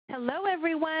Hello,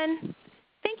 everyone.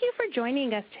 Thank you for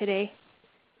joining us today.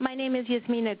 My name is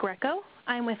Yasmina Greco.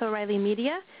 I'm with O'Reilly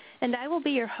Media, and I will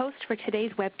be your host for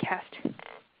today's webcast.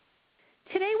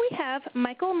 Today we have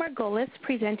Michael Margolis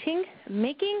presenting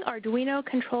Making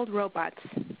Arduino-Controlled Robots.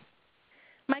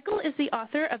 Michael is the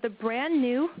author of the brand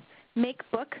new Make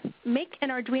book, Make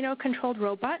an Arduino-Controlled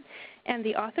Robot, and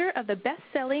the author of the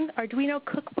best-selling Arduino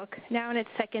Cookbook, now in its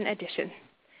second edition.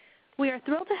 We are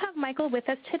thrilled to have Michael with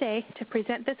us today to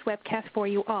present this webcast for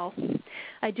you all.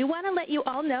 I do want to let you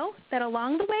all know that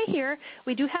along the way here,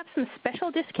 we do have some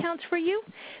special discounts for you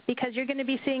because you're going to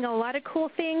be seeing a lot of cool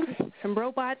things, some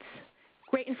robots,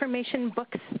 great information,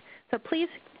 books. So please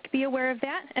be aware of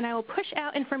that, and I will push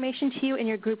out information to you in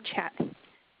your group chat.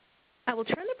 I will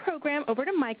turn the program over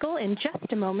to Michael in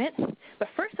just a moment, but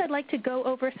first I'd like to go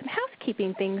over some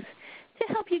housekeeping things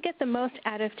to help you get the most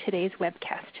out of today's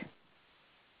webcast.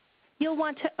 You'll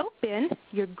want to open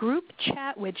your group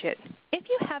chat widget if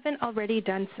you haven't already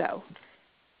done so.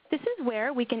 This is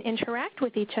where we can interact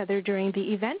with each other during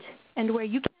the event and where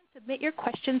you can submit your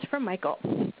questions for Michael.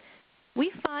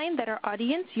 We find that our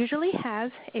audience usually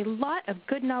has a lot of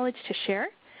good knowledge to share,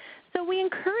 so we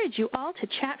encourage you all to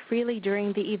chat freely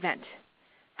during the event.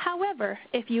 However,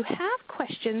 if you have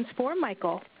questions for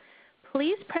Michael,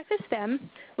 please preface them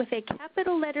with a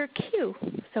capital letter Q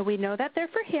so we know that they're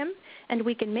for him and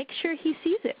we can make sure he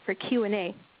sees it for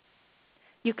Q&A.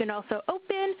 You can also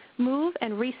open, move,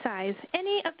 and resize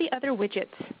any of the other widgets.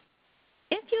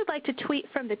 If you'd like to tweet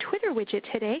from the Twitter widget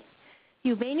today,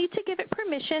 you may need to give it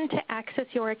permission to access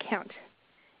your account.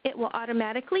 It will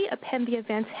automatically append the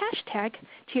event's hashtag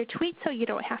to your tweet so you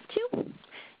don't have to.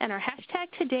 And our hashtag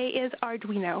today is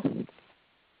Arduino.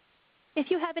 If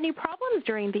you have any problems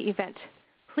during the event,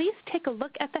 please take a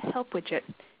look at the Help widget.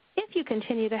 If you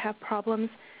continue to have problems,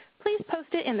 please post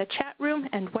it in the chat room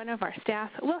and one of our staff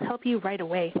will help you right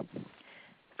away.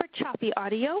 For choppy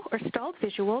audio or stalled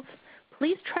visuals,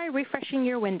 please try refreshing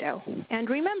your window. And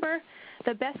remember,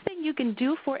 the best thing you can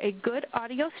do for a good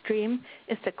audio stream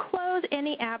is to close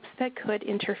any apps that could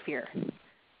interfere.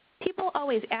 People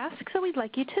always ask, so we'd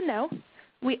like you to know,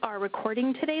 we are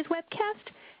recording today's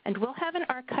webcast, and we'll have an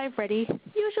archive ready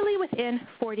usually within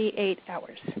 48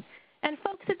 hours. And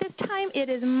folks, at this time, it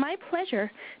is my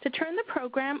pleasure to turn the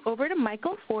program over to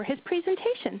Michael for his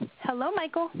presentation. Hello,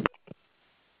 Michael.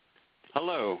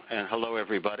 Hello, and hello,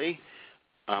 everybody.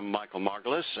 I'm Michael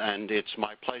Margolis, and it's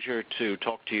my pleasure to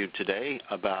talk to you today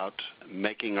about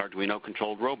making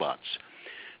Arduino-controlled robots.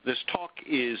 This talk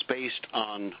is based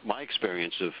on my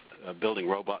experience of building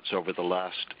robots over the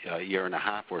last year and a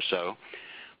half or so,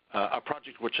 a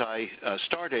project which I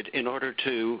started in order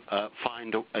to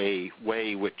find a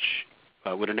way which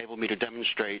would enable me to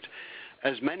demonstrate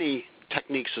as many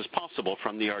techniques as possible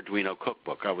from the Arduino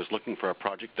cookbook. I was looking for a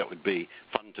project that would be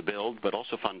fun to build but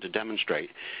also fun to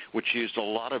demonstrate, which used a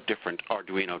lot of different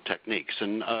Arduino techniques.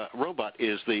 And Robot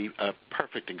is the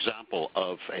perfect example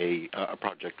of a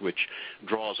project which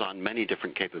draws on many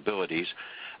different capabilities.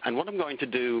 And what I'm going to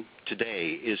do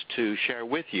today is to share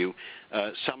with you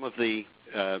some of the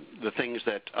things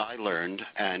that I learned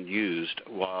and used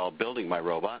while building my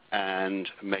robot and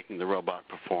making the robot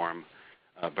perform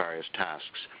various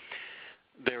tasks.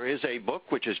 There is a book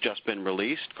which has just been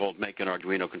released called Make an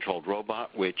Arduino-Controlled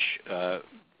Robot,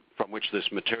 from which this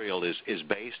material is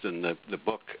based, and the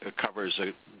book covers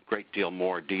a great deal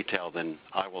more detail than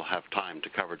I will have time to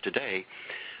cover today.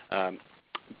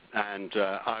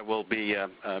 I will be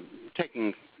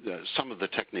taking some of the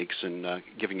techniques and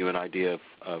giving you an idea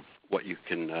of what you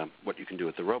can do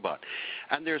with the robot.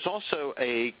 And there's also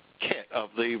a kit of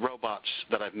the robots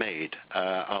that I've made.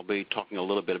 I'll be talking a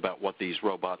little bit about what these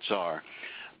robots are.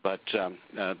 But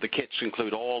the kits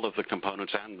include all of the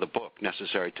components and the book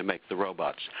necessary to make the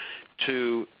robots.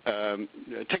 To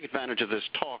take advantage of this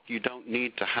talk, you don't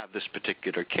need to have this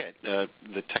particular kit. The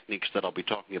techniques that I'll be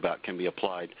talking about can be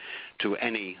applied to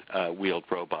any wheeled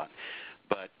robot.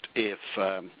 But if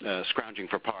scrounging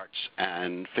for parts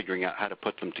and figuring out how to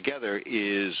put them together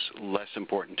is less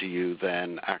important to you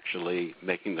than actually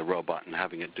making the robot and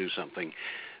having it do something,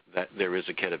 that there is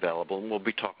a kit available, and we'll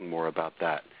be talking more about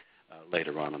that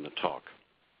later on in the talk.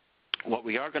 What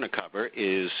we are going to cover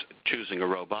is choosing a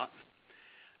robot,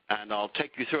 and I'll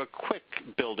take you through a quick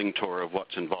building tour of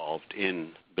what's involved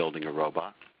in building a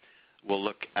robot. We'll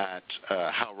look at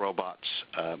how robots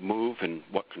move and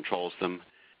what controls them,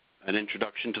 an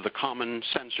introduction to the common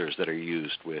sensors that are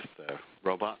used with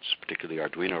robots, particularly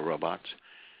Arduino robots,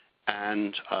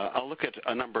 and I'll look at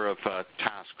a number of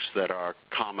tasks that are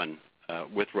common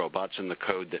with robots and the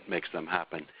code that makes them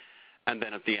happen. And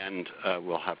then at the end,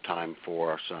 we'll have time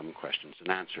for some questions and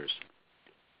answers.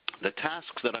 The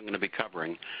tasks that I'm going to be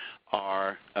covering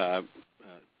are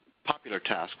popular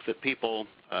tasks that people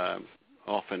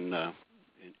often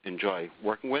enjoy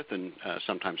working with and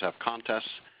sometimes have contests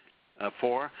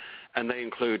for. And they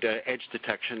include edge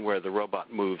detection, where the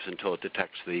robot moves until it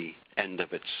detects the end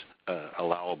of its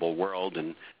allowable world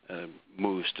and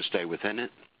moves to stay within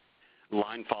it.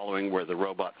 Line following, where the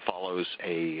robot follows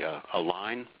a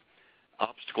line.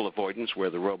 Obstacle avoidance, where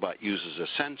the robot uses a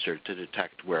sensor to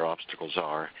detect where obstacles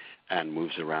are and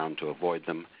moves around to avoid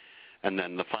them. And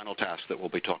then the final task that we'll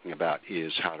be talking about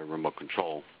is how to remote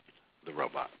control the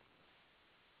robot.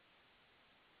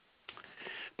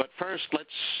 But first,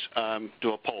 let's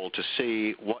do a poll to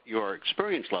see what your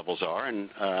experience levels are and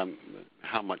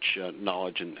how much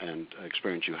knowledge and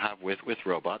experience you have with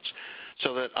robots,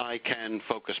 so that I can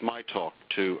focus my talk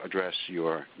to address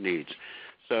your needs.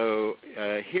 So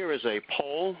here is a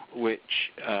poll which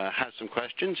has some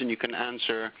questions, and you can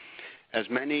answer as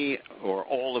many or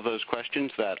all of those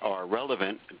questions that are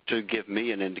relevant to give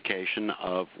me an indication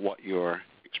of what your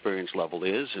experience level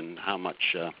is and how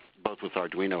much, both with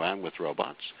Arduino and with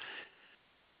robots.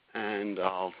 And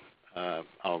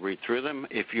I'll read through them.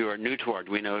 If you are new to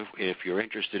Arduino, if you're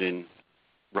interested in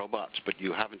robots but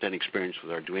you haven't any experience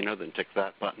with Arduino, then tick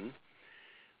that button.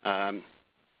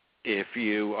 If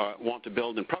you want to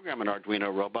build and program an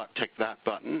Arduino robot, tick that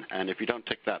button. And if you don't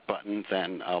tick that button,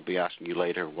 then I'll be asking you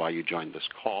later why you joined this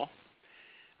call.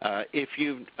 If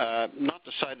you've not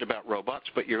decided about robots,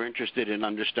 but you're interested in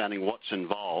understanding what's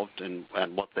involved and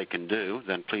what they can do,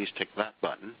 then please tick that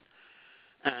button.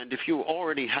 And if you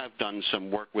already have done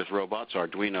some work with robots,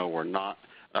 Arduino or not,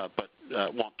 but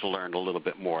want to learn a little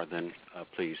bit more, then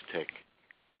please tick.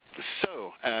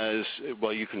 So, as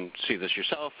well, you can see this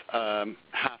yourself.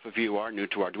 Half of you are new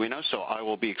to Arduino, so I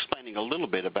will be explaining a little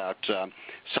bit about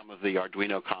some of the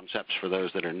Arduino concepts for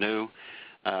those that are new.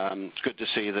 It's good to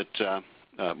see that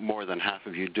more than half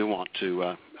of you do want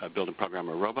to build and program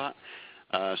a robot.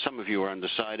 Some of you are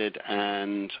undecided,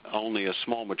 and only a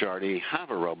small majority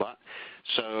have a robot.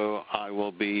 So I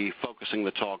will be focusing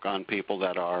the talk on people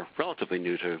that are relatively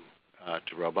new to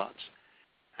robots.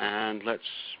 And let's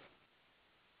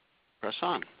press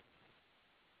on.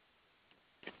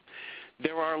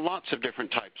 There are lots of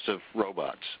different types of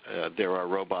robots. There are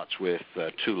robots with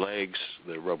 2 legs,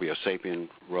 the Robo-Sapien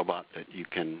robot that you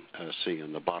can see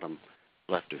in the bottom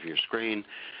left of your screen.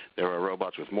 There are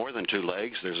robots with more than 2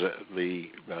 legs. There's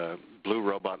the blue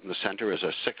robot in the center is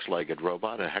a 6-legged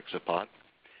robot, a hexapod.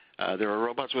 There are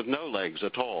robots with no legs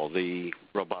at all, the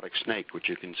robotic snake, which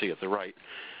you can see at the right.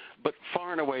 But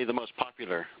far and away the most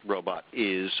popular robot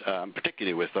is,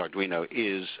 particularly with Arduino,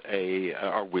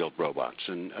 are wheeled robots.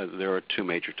 And there are 2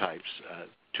 major types,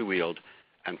 2-wheeled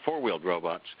and 4-wheeled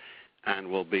robots.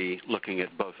 And we'll be looking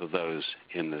at both of those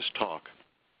in this talk.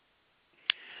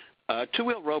 A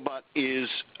 2-wheeled robot is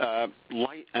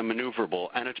light and maneuverable,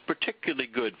 and it's particularly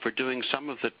good for doing some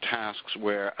of the tasks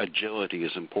where agility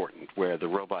is important, where the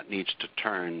robot needs to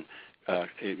turn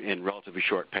in relatively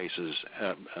short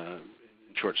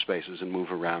spaces and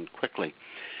move around quickly.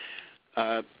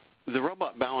 The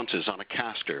robot balances on a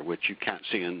caster, which you can't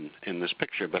see in this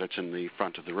picture, but it's in the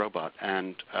front of the robot.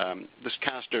 And this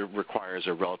caster requires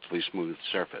a relatively smooth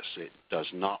surface. It does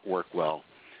not work well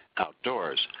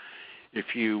outdoors.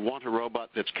 If you want a robot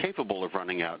that's capable of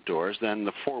running outdoors, then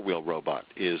the 4-wheel robot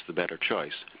is the better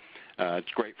choice.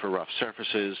 It's great for rough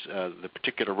surfaces. The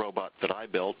particular robot that I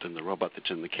built and the robot that's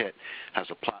in the kit has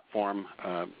a platform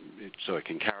so it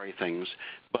can carry things.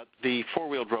 But the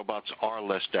 4-wheeled robots are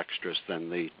less dexterous than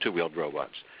the 2-wheeled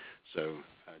robots, so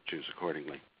choose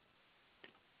accordingly.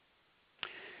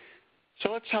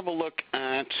 So let's have a look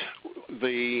at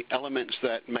the elements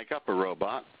that make up a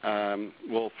robot.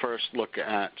 We'll first look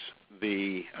at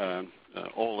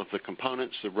all of the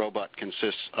components. The robot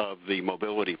consists of the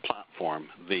mobility platform,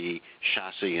 the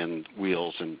chassis and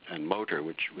wheels and motor,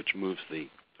 which moves the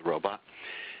robot.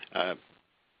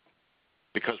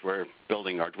 Because we're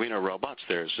building Arduino robots,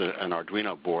 there's an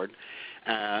Arduino board.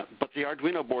 But the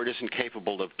Arduino board isn't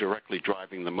capable of directly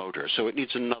driving the motor, so it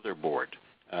needs another board.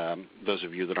 Those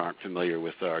of you that aren't familiar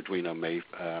with Arduino may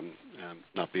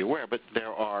not be aware, but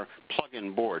there are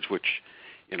plug-in boards, which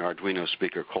in Arduino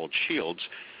speak are called shields,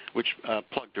 which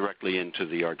plug directly into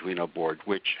the Arduino board,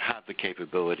 which have the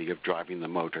capability of driving the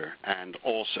motor and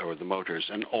also the motors,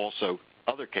 and also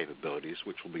other capabilities,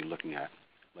 which we'll be looking at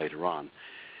later on.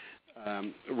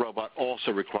 The robot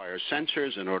also requires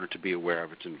sensors in order to be aware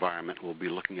of its environment. We'll be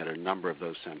looking at a number of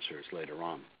those sensors later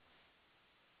on.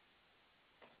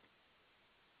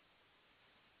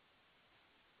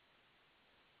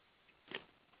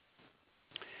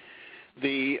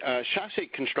 The chassis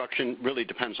construction really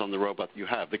depends on the robot you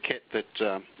have. The kit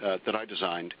that I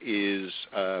designed is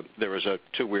there is a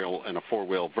two-wheel and a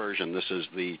four-wheel version. This is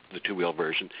the two-wheel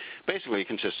version. Basically, it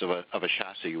consists of a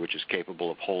chassis which is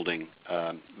capable of holding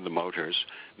the motors.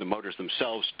 The motors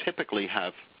themselves typically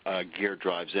have gear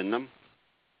drives in them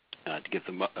to give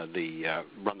them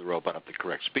run the robot up the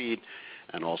correct speed,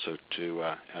 and also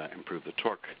to improve the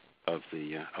torque of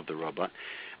the robot.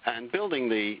 And building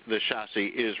the chassis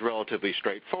is relatively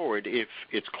straightforward if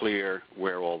it's clear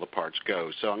where all the parts go.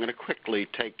 So I'm going to quickly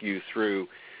take you through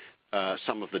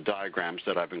some of the diagrams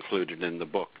that I've included in the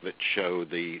book that show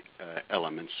the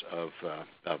elements of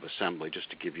assembly, just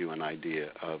to give you an idea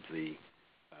of the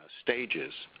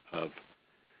stages of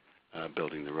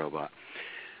building the robot.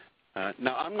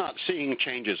 Now, I'm not seeing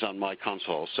changes on my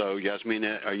console. So,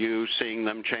 Yasmina, are you seeing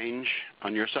them change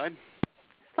on your side?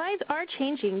 Slides are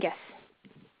changing, yes.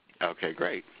 Okay,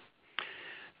 great.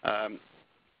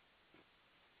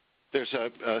 There's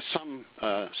some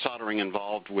soldering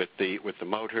involved with the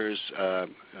motors. Those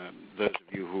of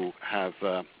you who have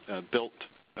built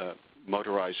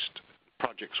motorized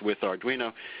projects with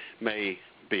Arduino may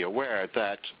be aware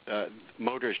that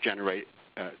motors generate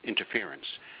interference,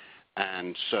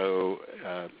 and so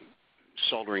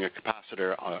soldering a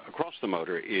capacitor across the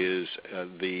motor is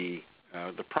the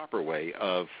proper way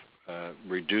of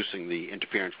reducing the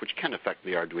interference, which can affect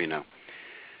the Arduino,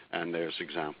 and there's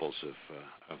examples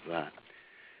of that.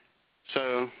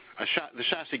 So the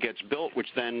chassis gets built, which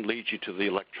then leads you to the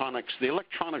electronics. The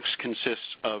electronics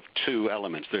consists of two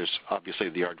elements. There's obviously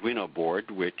the Arduino board,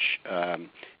 which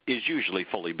is usually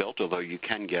fully built, although you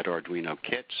can get Arduino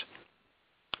kits.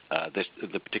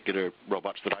 The particular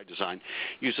robots that I designed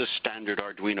use a standard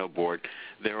Arduino board.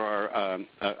 There are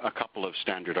a couple of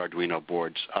standard Arduino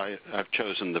boards. I've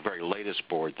chosen the very latest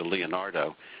board, the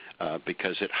Leonardo,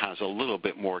 because it has a little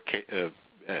bit more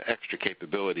extra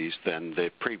capabilities than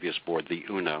the previous board, the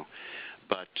Uno.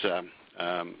 But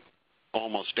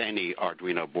almost any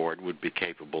Arduino board would be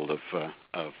capable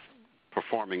of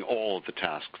performing all of the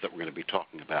tasks that we're going to be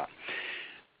talking about.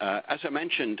 As I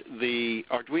mentioned, the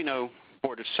Arduino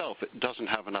board itself, it doesn't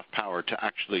have enough power to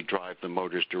actually drive the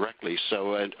motors directly,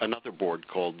 so another board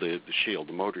called the shield,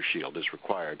 the motor shield, is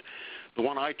required. The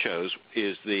one I chose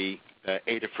is the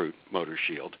Adafruit motor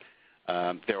shield.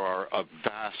 There are a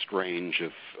vast range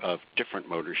of different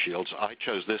motor shields. I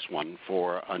chose this one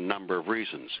for a number of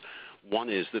reasons. One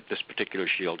is that this particular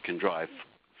shield can drive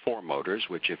 4 motors,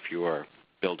 which if you are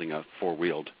building a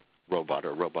 4-wheeled robot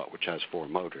or a robot which has 4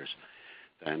 motors,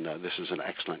 and this is an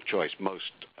excellent choice.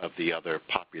 Most of the other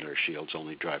popular shields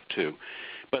only drive 2.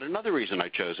 But another reason I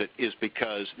chose it is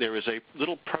because there is a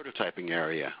little prototyping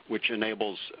area which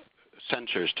enables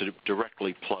sensors to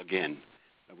directly plug in,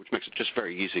 which makes it just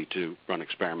very easy to run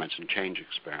experiments and change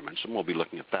experiments. And we'll be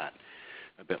looking at that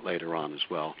a bit later on as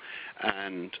well.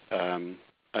 And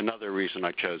another reason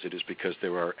I chose it is because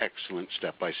there are excellent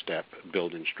step-by-step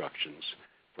build instructions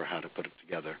for how to put it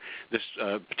together. This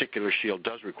particular shield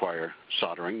does require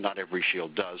soldering. Not every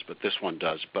shield does, but this one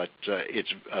does. But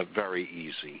it's a very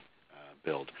easy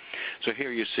build. So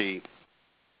here you see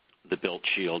the built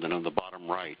shield, and on the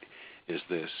bottom right is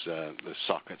the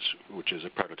sockets, which is a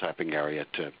prototyping area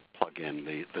to plug in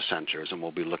the sensors, and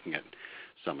we'll be looking at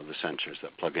some of the sensors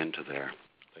that plug into there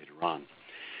later on.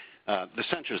 The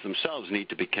sensors themselves need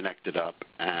to be connected up,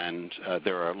 and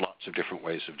there are lots of different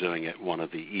ways of doing it. One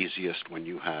of the easiest when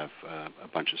you have a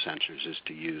bunch of sensors is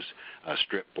to use a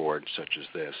strip board such as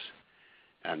this,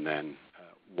 and then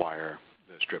wire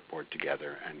the strip board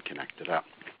together and connect it up.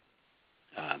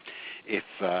 If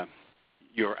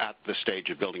you're at the stage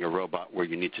of building a robot where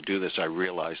you need to do this, I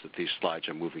realize that these slides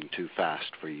are moving too fast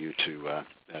for you to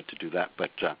do that,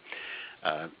 but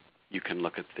you can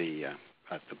look at the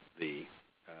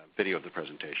video of the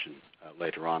presentation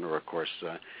later on, or of course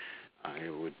I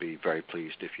would be very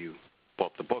pleased if you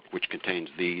bought the book, which contains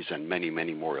these and many,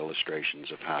 many more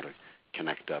illustrations of how to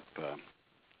connect up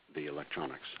the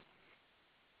electronics.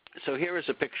 So here is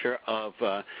a picture of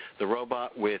the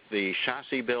robot with the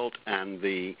chassis built and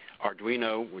the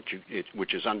Arduino,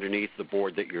 which is underneath the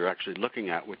board that you're actually looking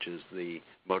at, which is the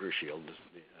motor shield.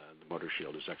 The motor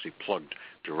shield is actually plugged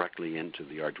directly into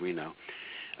the Arduino,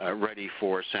 ready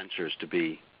for sensors to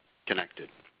be connected.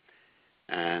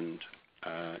 And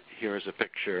here is a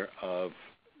picture of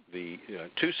the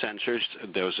 2 sensors.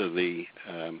 Those are the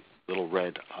little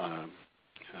red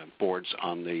boards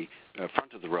on the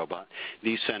front of the robot.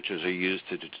 These sensors are used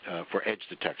for edge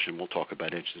detection. We'll talk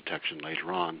about edge detection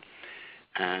later on.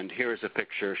 And here is a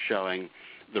picture showing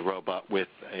the robot with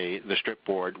the strip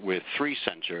board with 3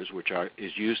 sensors, which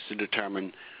is used to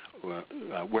determine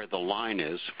where the line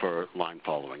is for line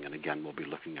following. And again, we'll be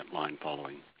looking at line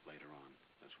following later on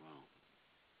as well.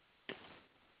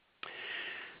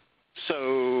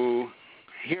 So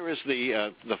here is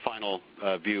the final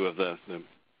view of the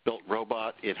built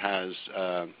robot. It has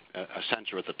a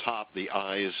sensor at the top. The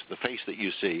eyes, the face that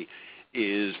you see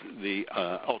is the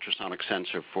ultrasonic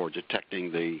sensor for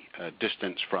detecting the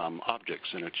distance from objects,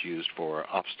 and it's used for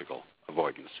obstacle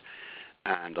avoidance.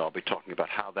 And I'll be talking about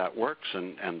how that works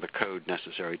and the code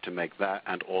necessary to make that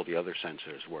and all the other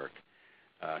sensors work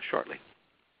shortly.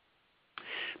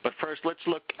 But first, let's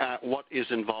look at what is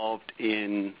involved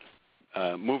in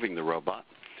moving the robot.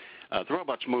 The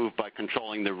robots move by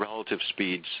controlling the relative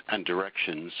speeds and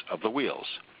directions of the wheels.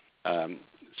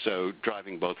 So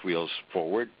driving both wheels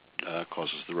forward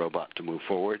causes the robot to move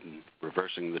forward, and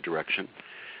reversing the direction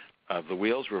of the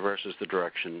wheels reverses the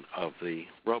direction of the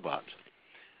robot.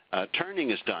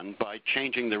 Turning is done by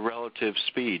changing the relative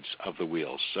speeds of the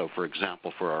wheels. So for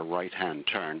example, for our right-hand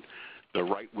turn, the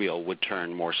right wheel would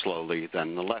turn more slowly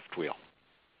than the left wheel.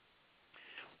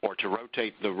 Or to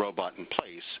rotate the robot in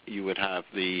place, you would have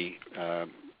the,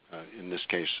 in this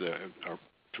case, or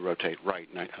to rotate right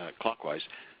clockwise,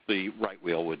 the right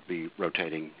wheel would be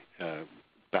rotating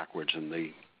backwards and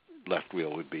the left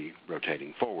wheel would be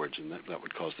rotating forwards, and that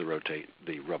would cause the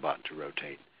robot to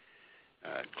rotate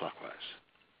clockwise.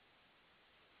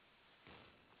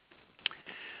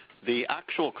 The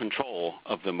actual control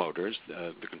of the motors,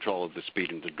 the control of the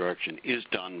speed and the direction, is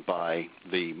done by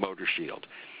the motor shield.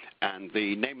 And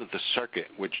the name of the circuit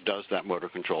which does that motor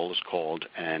control is called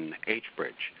an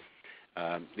H-bridge.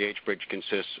 The H-bridge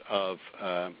consists of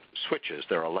switches.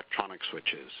 They're electronic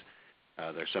switches.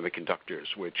 They're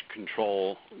semiconductors which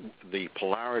control the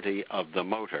polarity of the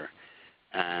motor.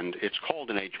 And it's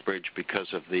called an H-bridge because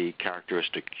of the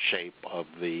characteristic shape of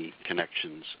the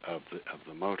connections of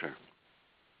the motor.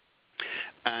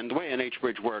 And the way an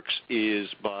H-bridge works is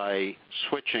by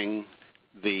switching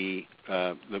the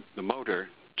motor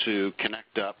to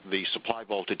connect up the supply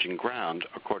voltage and ground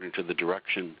according to the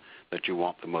direction that you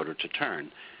want the motor to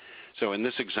turn. So in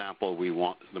this example, we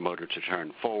want the motor to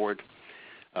turn forward.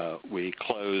 We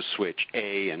close switch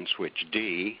A and switch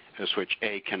D. Switch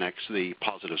A connects the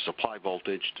positive supply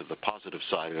voltage to the positive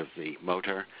side of the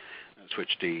motor.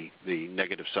 Switch D, the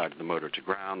negative side of the motor, to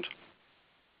ground.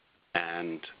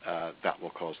 And that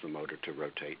will cause the motor to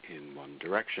rotate in one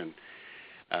direction.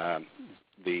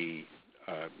 The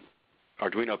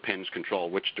Arduino pins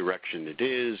control which direction it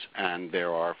is, and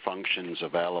there are functions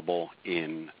available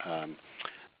in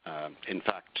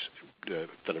fact,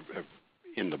 that are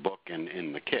in the book and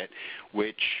in the kit,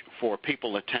 which for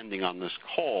people attending on this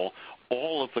call,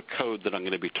 all of the code that I'm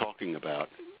going to be talking about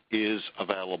is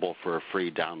available for a free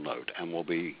download, and we'll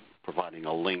be providing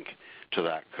a link to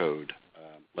that code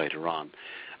later on.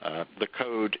 The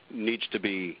code needs to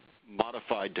be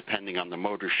modified depending on the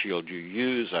motor shield you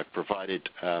use. I've provided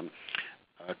a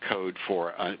code for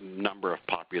a number of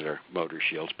popular motor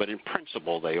shields, but in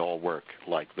principle they all work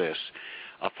like this.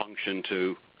 A function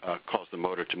to cause the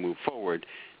motor to move forward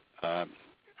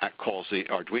calls the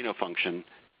Arduino function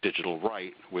digital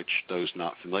right, which those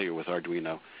not familiar with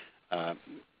Arduino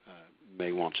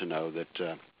may want to know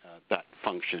that that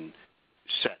function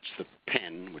sets the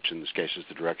pin, which in this case is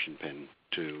the direction pin,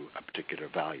 to a particular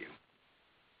value.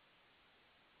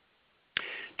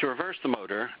 To reverse the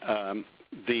motor,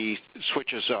 the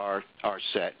switches are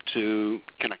set to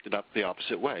connect it up the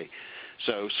opposite way.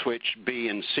 So switch B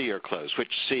and C are closed.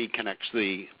 Switch C connects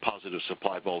the positive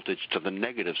supply voltage to the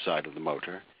negative side of the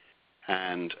motor,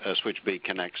 and switch B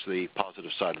connects the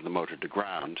positive side of the motor to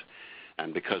ground.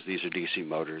 And because these are DC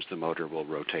motors, the motor will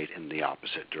rotate in the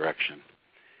opposite direction.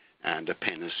 And a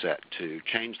pin is set to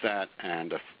change that,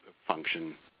 and a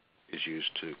function is used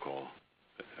to call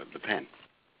the pin.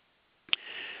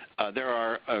 There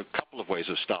are a couple of ways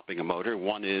of stopping a motor.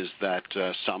 One is that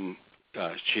some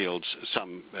shields,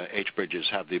 some H-bridges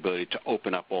have the ability to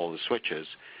open up all the switches,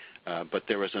 but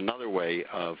there is another way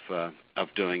of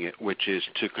doing it, which is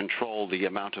to control the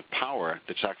amount of power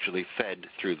that's actually fed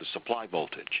through the supply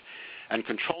voltage. And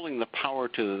controlling the power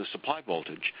to the supply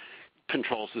voltage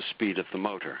controls the speed of the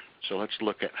motor. So let's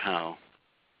look at how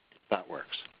that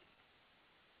works.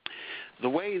 The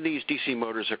way these DC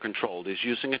motors are controlled is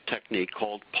using a technique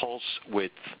called pulse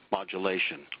width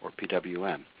modulation, or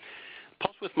PWM.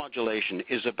 Pulse width modulation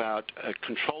is about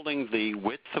controlling the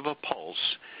width of a pulse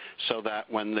so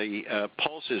that when the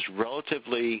pulse is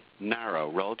relatively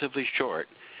narrow, relatively short,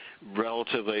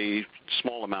 relatively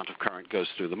small amount of current goes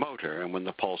through the motor, and when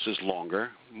the pulse is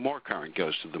longer, more current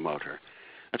goes through the motor.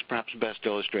 That's perhaps best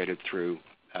illustrated through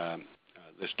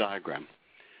this diagram.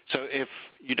 So if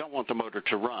you don't want the motor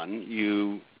to run,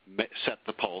 you set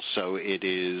the pulse so it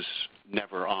is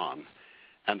never on.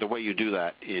 And the way you do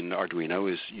that in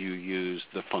Arduino is you use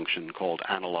the function called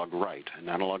analog write. An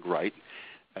analog write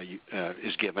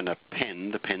is given a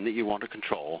pin, the pin that you want to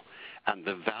control, and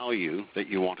the value that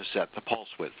you want to set the pulse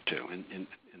width to, in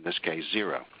this case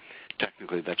 0.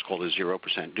 Technically that's called a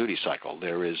 0% duty cycle.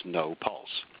 There is no pulse.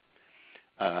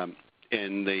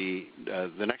 In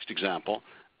the next example,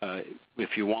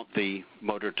 if you want the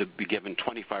motor to be given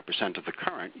 25% of the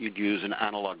current, you'd use an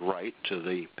analog write to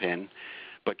the pin,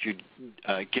 but you'd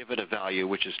give it a value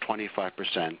which is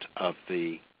 25% of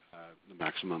the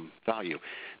maximum value.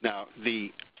 Now,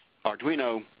 the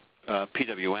Arduino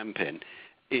PWM pin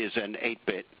is an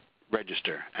 8-bit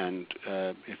register, and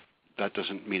if that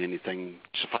doesn't mean anything,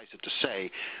 suffice it to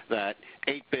say that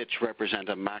 8 bits represent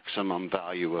a maximum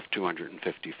value of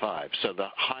 255. So the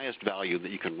highest value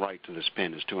that you can write to this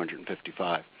pin is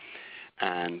 255,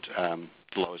 and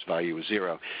the lowest value is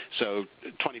 0. So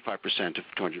 25% of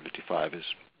 255 is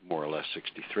more or less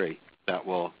 63. That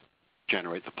will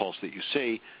generate the pulse that you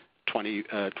see. 25%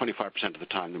 of the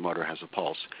time the motor has a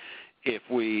pulse. If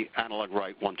we analog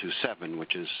write 127,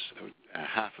 which is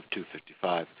half of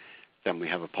 255, then we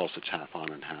have a pulse that's half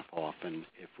on and half off. And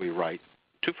if we write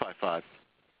 255,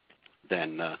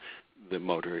 then the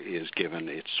motor is given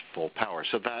its full power.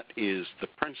 So that is the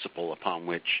principle upon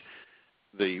which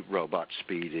the robot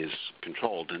speed is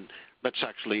controlled. And let's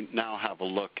actually now have a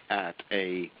look at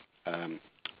a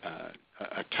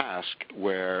task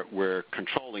where we're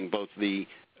controlling both the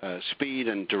speed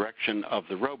and direction of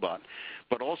the robot,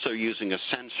 but also using a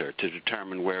sensor to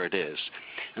determine where it is.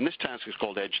 And this task is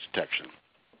called edge detection.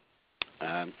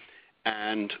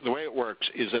 And the way it works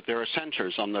is that there are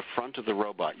sensors on the front of the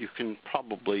robot. You can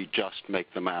probably just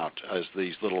make them out as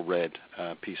these little red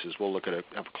pieces. We'll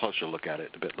have a closer look at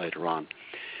it a bit later on.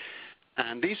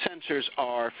 And these sensors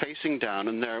are facing down,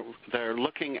 and they're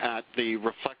looking at the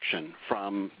reflection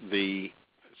from the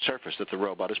surface that the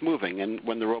robot is moving. And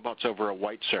when the robot's over a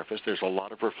white surface, there's a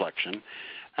lot of reflection,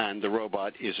 and the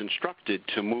robot is instructed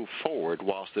to move forward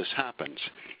whilst this happens.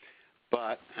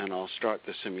 But, and I'll start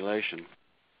the simulation,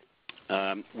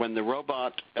 when the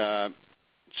robot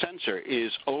sensor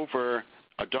is over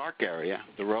a dark area,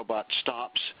 the robot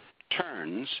stops,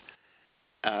 turns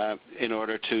in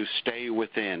order to stay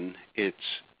within its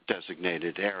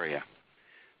designated area.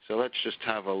 So let's just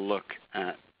have a look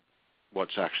at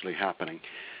what's actually happening.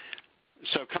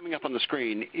 So coming up on the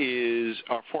screen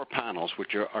are 4 panels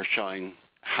which are showing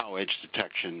how edge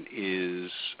detection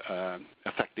is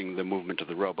affecting the movement of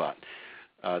the robot.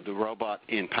 The robot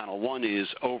in panel 1 is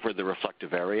over the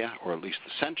reflective area, or at least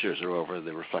the sensors are over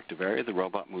the reflective area. The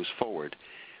robot moves forward.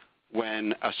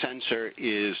 When a sensor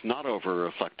is not over a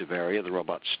reflective area, the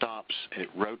robot stops, it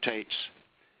rotates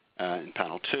in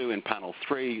panel 2. In panel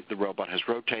 3, the robot has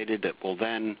rotated. It will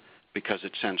then, because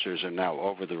its sensors are now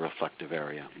over the reflective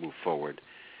area, move forward.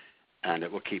 And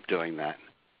it will keep doing that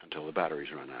until the batteries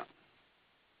run out.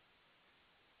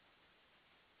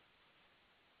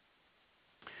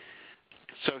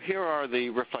 So here are the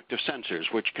reflective sensors,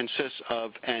 which consists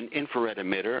of an infrared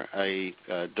emitter, a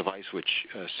device which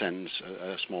sends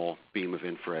a small beam of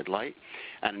infrared light,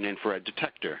 and an infrared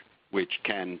detector, which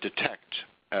can detect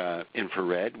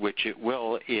infrared, which it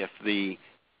will if the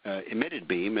emitted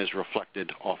beam is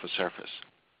reflected off a surface.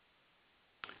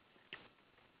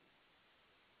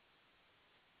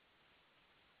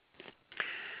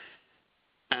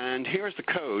 And here's the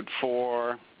code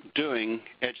for doing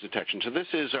edge detection. So this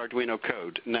is Arduino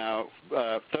code. Now,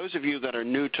 those of you that are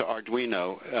new to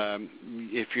Arduino,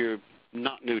 if you're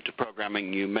not new to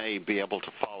programming, you may be able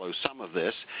to follow some of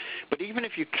this. But even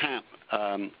if you can't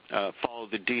follow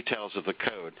the details of the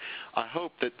code, I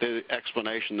hope that the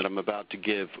explanation that I'm about to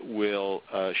give will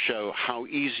show how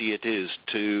easy it is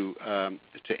to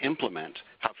implement,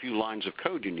 how few lines of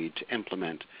code you need to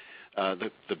implement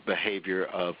the behavior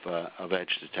of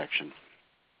edge detection.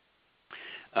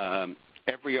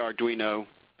 Every Arduino,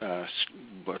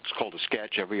 what's called a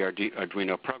sketch, every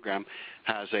Arduino program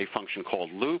has a function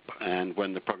called loop, and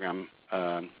when the program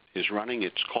is running,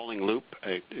 it's calling loop.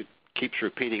 It keeps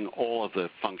repeating all of the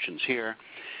functions here.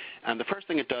 And the first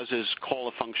thing it does is call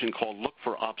a function called look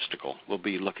for obstacle. We'll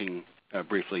be looking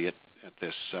briefly at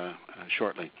this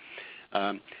shortly.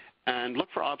 And look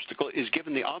for obstacle is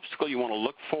given the obstacle you want to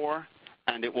look for,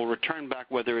 and it will return back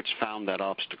whether it's found that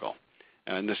obstacle.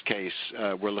 In this case,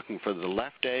 we're looking for the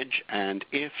left edge, and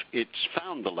if it's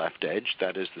found the left edge,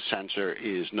 that is the sensor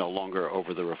is no longer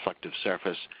over the reflective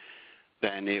surface,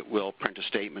 then it will print a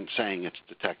statement saying it's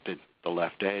detected the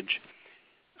left edge.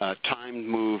 timed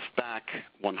move back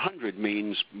 100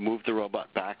 means move the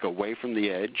robot back away from the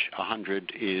edge.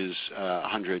 100 is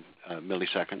 100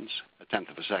 milliseconds, a tenth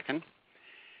of a second.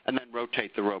 And then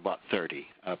rotate the robot 30.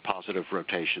 Positive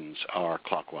rotations are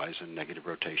clockwise and negative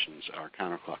rotations are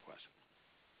counterclockwise.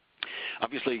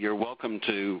 Obviously, you're welcome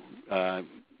to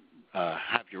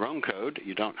have your own code.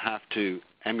 You don't have to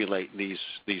emulate these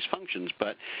functions,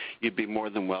 but you'd be more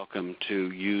than welcome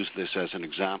to use this as an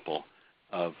example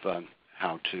of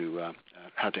how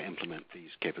to implement these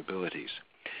capabilities.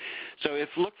 So if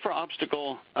look for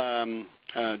obstacle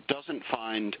doesn't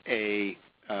find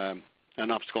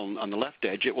an obstacle on the left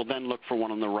edge, it will then look for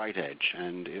one on the right edge,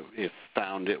 and if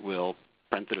found, it will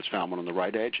print that it's found one on the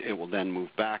right edge. It will then move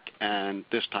back and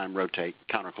this time rotate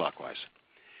counterclockwise.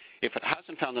 If it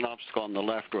hasn't found an obstacle on the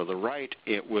left or the right,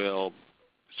 it will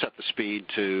set the speed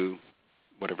to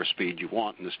whatever speed you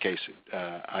want. In this case,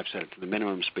 I've set it to the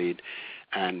minimum speed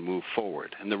and move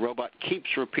forward. And the robot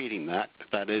keeps repeating that.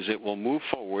 That is, it will move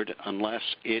forward unless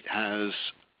it has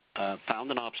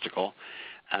found an obstacle,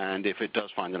 and if it does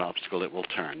find an obstacle, it will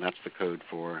turn. That's the code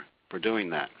for doing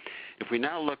that. If we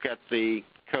now look at the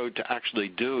code to actually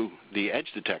do the edge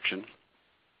detection,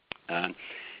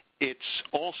 it's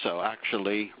also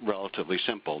actually relatively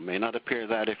simple. It may not appear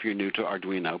that if you're new to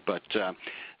Arduino, but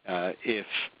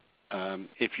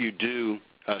if you do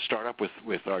start up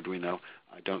with Arduino,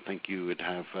 I don't think you would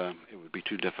have it would be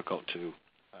too difficult to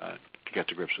get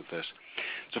to grips with this.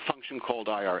 It's a function called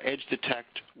IR Edge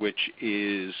Detect, which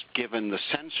is given the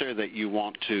sensor that you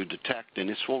want to detect, and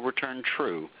this will return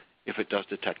true if it does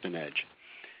detect an edge.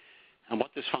 And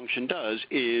what this function does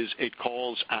is it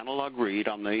calls analog read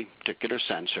on the particular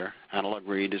sensor. Analog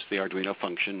read is the Arduino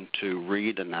function to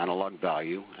read an analog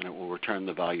value, and it will return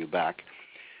the value back.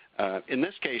 In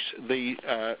this case, the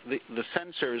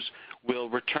sensors will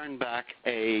return back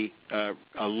a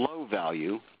low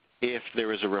value if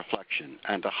there is a reflection,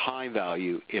 and a high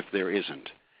value if there isn't.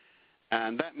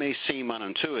 And that may seem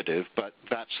unintuitive, but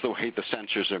that's the way the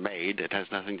sensors are made. It has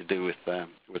nothing to do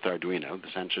with Arduino. The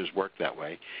sensors work that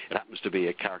way. It happens to be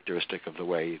a characteristic of the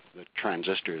way the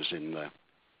transistors in the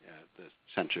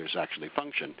sensors actually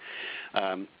function.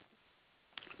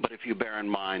 But if you bear in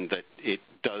mind that it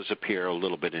does appear a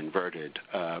little bit inverted,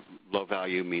 low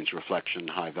value means reflection,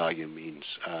 high value means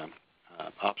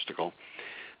obstacle,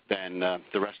 then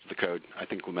the rest of the code, I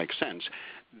think, will make sense.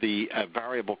 The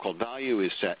variable called value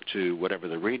is set to whatever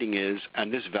the reading is,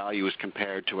 and this value is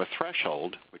compared to a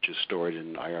threshold, which is stored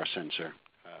in an IR sensor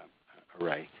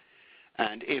array.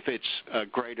 And if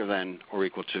it's greater than or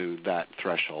equal to that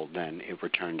threshold, then it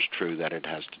returns true that it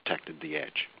has detected the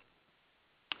edge.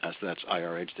 So that's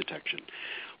IR edge detection.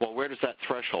 Well, where does that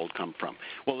threshold come from?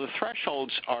 Well, the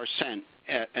thresholds are sent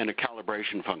in a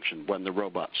calibration function when the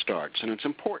robot starts. And it's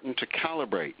important to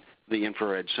calibrate the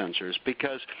infrared sensors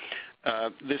because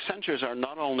the sensors are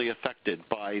not only affected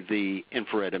by the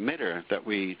infrared emitter that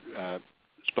we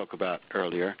spoke about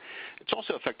earlier, it's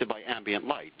also affected by ambient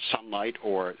light. Sunlight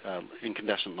or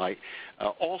incandescent light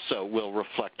also will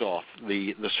reflect off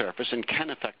the surface and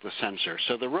can affect the sensor.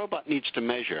 So the robot needs to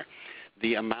measure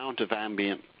the amount of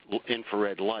ambient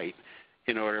infrared light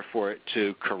in order for it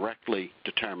to correctly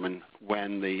determine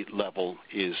when the level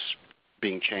is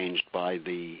being changed by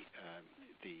the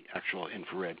actual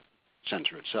infrared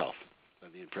sensor itself,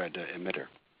 the infrared emitter.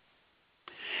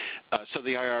 So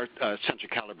the IR sensor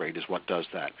calibrate is what does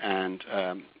that. And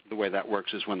the way that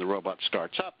works is when the robot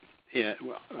starts up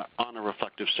on a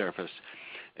reflective surface,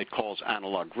 it calls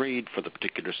analog read for the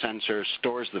particular sensor,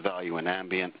 stores the value in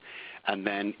ambient, and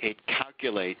then it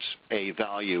calculates a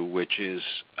value which is,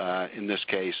 in this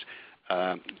case,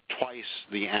 twice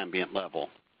the ambient level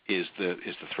is the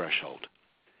threshold.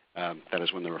 That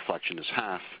is, when the reflection is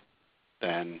half,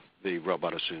 then the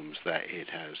robot assumes that it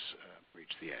has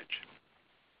reached the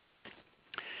edge.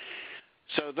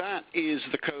 So that is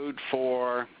the code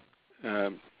for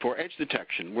edge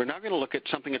detection. We're now going to look at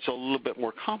something that's a little bit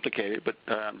more complicated, but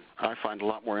I find a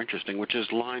lot more interesting, which is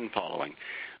line following.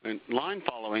 In line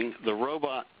following, the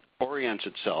robot orients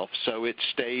itself so it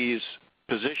stays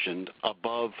positioned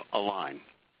above a line.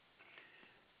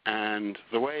 And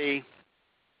the way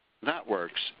that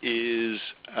works is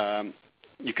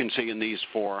you can see in these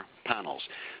four panels.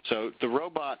 So the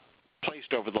robot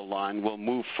placed over the line will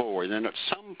move forward, and at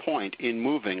some point in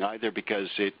moving, either because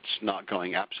it's not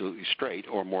going absolutely straight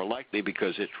or more likely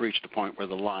because it's reached a point where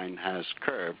the line has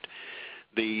curved,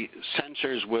 the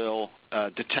sensors will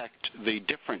detect the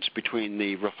difference between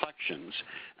the reflections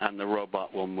and the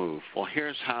robot will move. Well,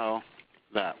 here's how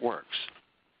that works.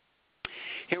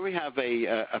 Here we have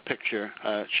a picture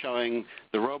showing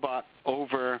the robot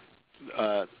over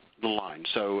the line.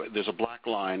 line. So there's a black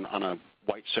line on a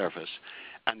white surface,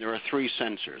 and there are 3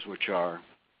 sensors which are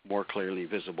more clearly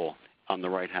visible on the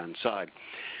right-hand side.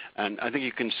 And I think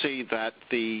you can see that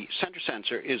the center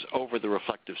sensor is over the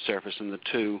reflective surface, and the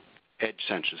 2 edge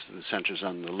sensors, the sensors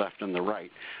on the left and the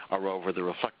right, are over the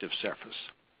reflective surface.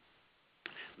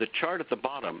 The chart at the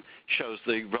bottom shows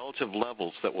the relative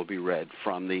levels that will be read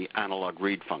from the analog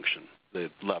read function, the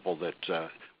level that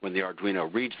when the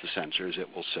Arduino reads the sensors, it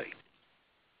will see.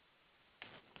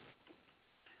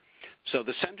 So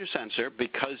the center sensor,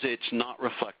 because it's not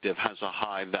reflective, has a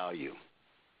high value.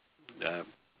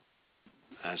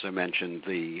 As I mentioned,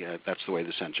 that's the way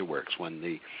the sensor works.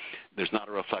 When there's not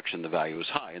a reflection, the value is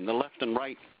high. And the left and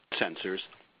right sensors,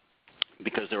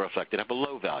 because they're reflected, have a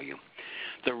low value.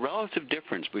 The relative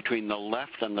difference between the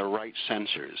left and the right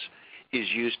sensors is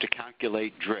used to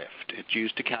calculate drift. It's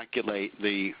used to calculate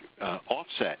the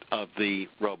offset of the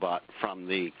robot from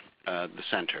the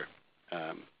center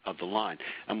of the line.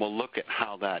 And we'll look at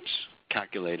how that's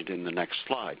calculated in the next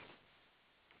slide.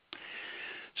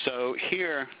 So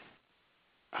here,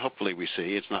 hopefully we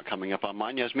see, it's not coming up on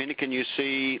mine. Yasmina, can you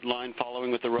see line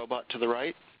following with the robot to the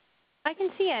right? I can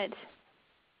see it.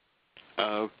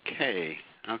 Okay.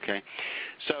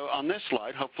 So on this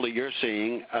slide, hopefully you're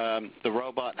seeing the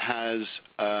robot has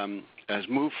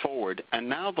moved forward, and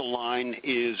now the line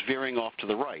is veering off to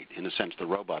the right. In a sense, the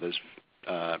robot is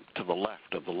to the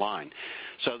left of the line.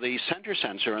 So the center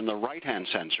sensor and the right-hand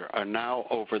sensor are now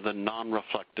over the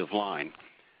non-reflective line.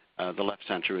 The left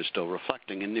sensor is still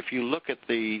reflecting. And if you look at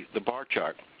the bar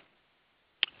chart,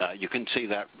 you can see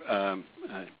that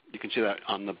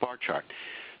on the bar chart.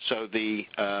 So the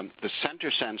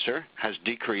center sensor has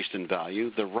decreased in value.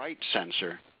 The right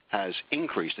sensor has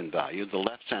increased in value. The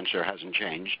left sensor hasn't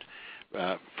changed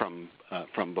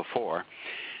from before.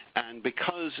 And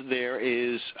because there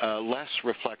is less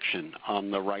reflection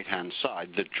on the right-hand side,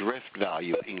 the drift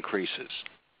value increases.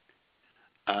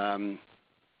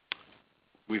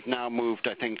 We've now moved,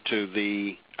 I think, to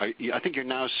the. I think you're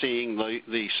now seeing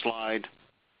the slide.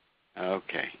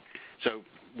 Okay, so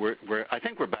I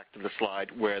think we're back to the slide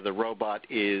where the robot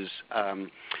is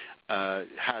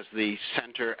has the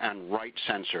center and right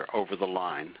sensor over the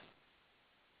line.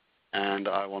 And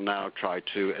I will now try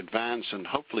to advance, and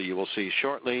hopefully you will see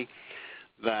shortly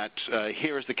that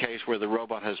here is the case where the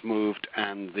robot has moved,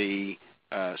 and the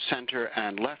center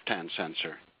and left-hand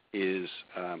sensor is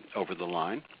over the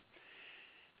line.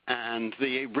 And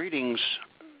the readings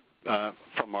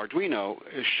from Arduino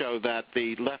show that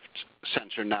the left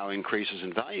sensor now increases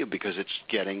in value because it's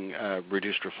getting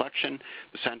reduced reflection.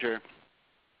 The center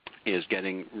is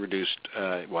getting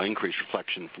increased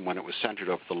reflection from when it was centered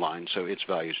over the line, so its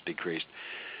value is decreased.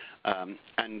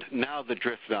 And now the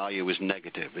drift value is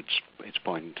negative. It's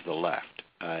pointing to the left,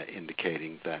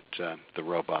 indicating that the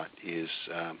robot is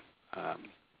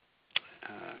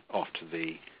off to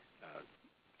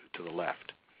the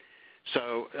left.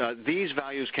 So these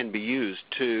values can be used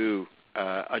to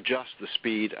adjust the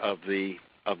speed of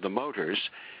the motors,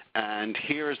 and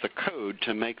here is the code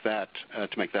to make that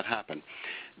happen.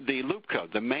 The loop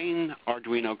code, the main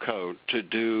Arduino code to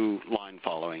do line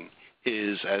following,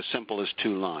 is as simple as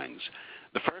 2 lines.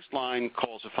 The first line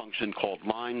calls a function called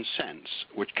line sense,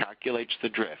 which calculates the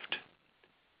drift,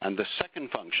 and the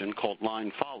second function called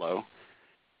line follow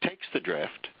takes the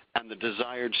drift and the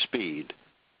desired speed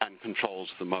and controls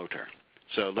the motor.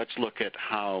 So let's look at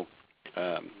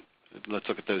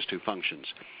those 2 functions.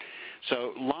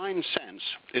 So line sense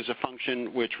is a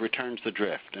function which returns the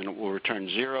drift, and it will return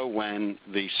 0 when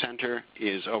the center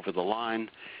is over the line.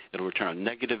 It will return a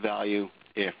negative value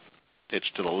if it's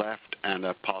to the left, and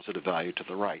a positive value to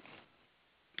the right.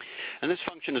 And this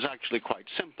function is actually quite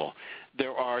simple.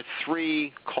 There are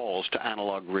 3 calls to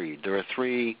analog read. There are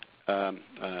 3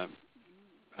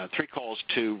 calls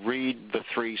to read the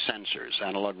 3 sensors.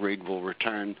 Analog read will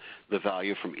return the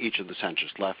value from each of the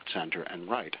sensors, left, center, and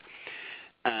right.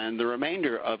 And the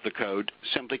remainder of the code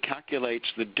simply calculates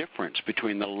the difference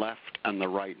between the left and the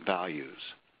right values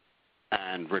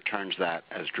and returns that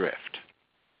as drift.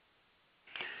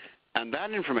 And that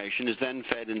information is then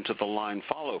fed into the line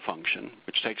follow function,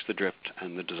 which takes the drift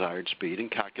and the desired speed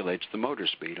and calculates the motor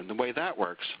speed. And the way that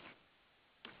works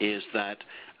is that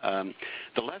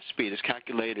the left speed is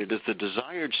calculated as the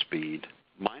desired speed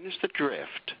minus the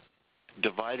drift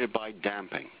divided by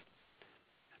damping.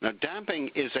 Now,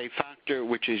 damping is a factor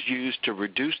which is used to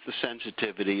reduce the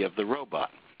sensitivity of the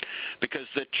robot, because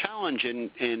the challenge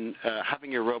in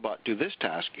having your robot do this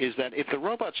task is that if the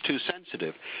robot's too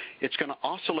sensitive, it's going to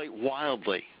oscillate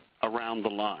wildly around the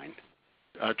line,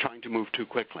 trying to move too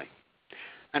quickly.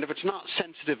 And if it's not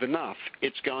sensitive enough,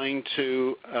 it's going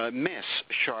to miss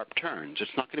sharp turns.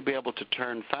 It's not going to be able to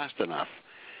turn fast enough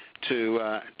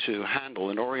to handle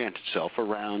and orient itself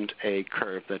around a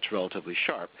curve that's relatively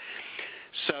sharp.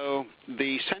 So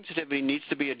the sensitivity needs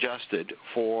to be adjusted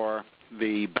for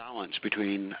the balance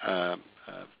between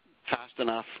fast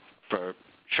enough for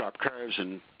sharp curves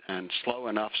and slow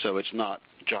enough so it's not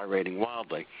gyrating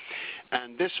wildly.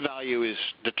 And this value is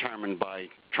determined by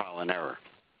trial and error.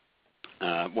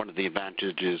 One of the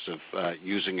advantages of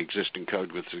using existing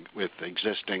code with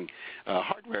existing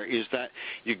hardware is that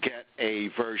you get a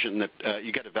version that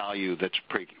you get a value that's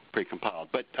pre-compiled.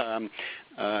 But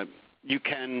you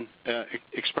can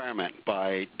experiment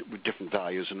with different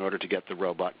values in order to get the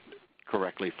robot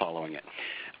correctly following it.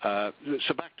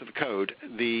 So back to the code.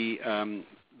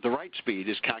 The right speed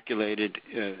is calculated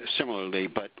similarly,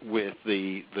 but with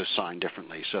the sign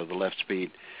differently. So the left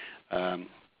speed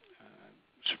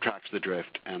subtracts the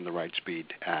drift, and the right speed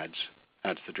adds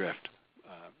the drift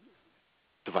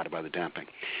divided by the damping.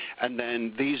 And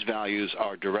then these values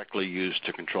are directly used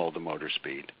to control the motor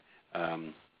speed.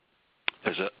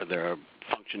 There are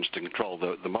functions to control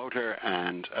the motor,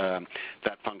 and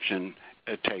that function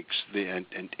takes an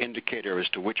indicator as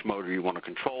to which motor you want to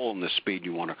control and the speed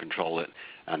you want to control it,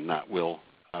 and that will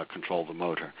control the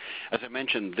motor. As I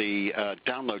mentioned, the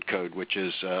download code, which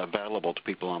is available to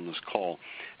people on this call,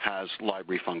 has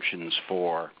library functions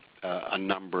for a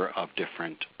number of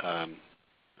different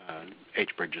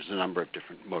H-bridges, a number of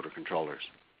different motor controllers.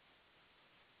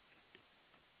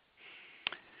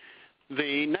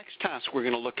 The next task we're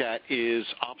going to look at is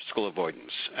obstacle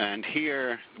avoidance. And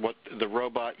here, what the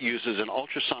robot uses an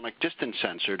ultrasonic distance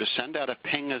sensor to send out a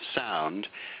ping of sound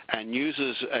and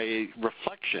uses a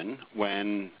reflection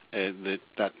when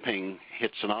that ping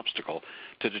hits an obstacle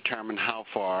to determine how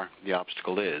far the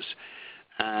obstacle is.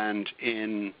 And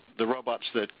in the robots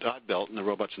that I've built and the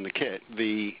robots in the kit,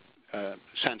 the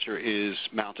sensor is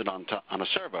mounted on a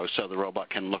servo, so the robot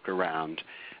can look around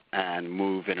and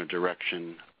move in a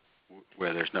direction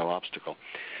where there's no obstacle.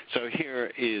 So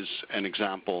here is an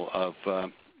example of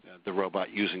the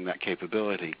robot using that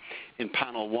capability. In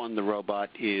panel 1, the robot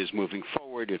is moving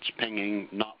forward. It's pinging,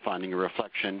 not finding a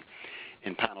reflection.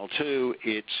 In panel 2,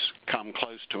 it's come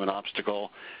close to an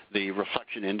obstacle. The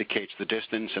reflection indicates the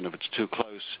distance, and if it's too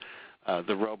close,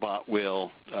 the robot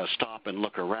will stop and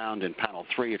look around. In panel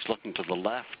 3, it's looking to the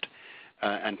left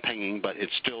and pinging, but it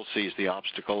still sees the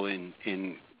obstacle. In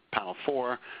panel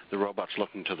 4, the robot's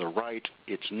looking to the right.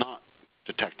 It's not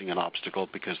detecting an obstacle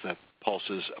because the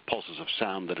pulses of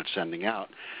sound that it's sending out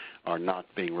are not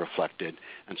being reflected,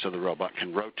 and so the robot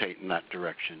can rotate in that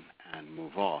direction and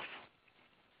move off.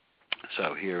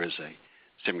 So here is a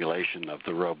simulation of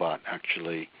the robot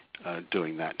actually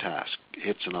doing that task.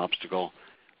 Hits an obstacle,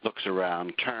 looks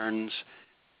around, turns,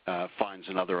 finds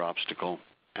another obstacle,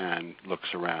 and looks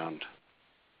around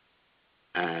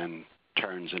and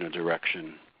turns in a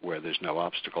direction where there's no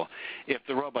obstacle. If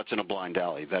the robot's in a blind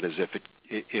alley, that is, if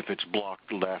it's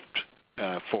blocked left,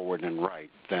 forward, and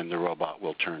right, then the robot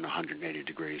will turn 180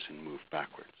 degrees and move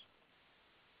backwards.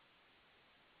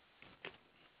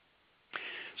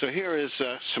 So here is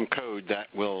some code that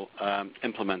will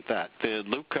implement that. The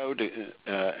loop code,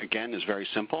 again, is very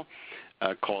simple.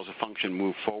 Calls a function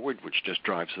move forward, which just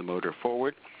drives the motor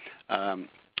forward.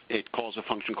 It calls a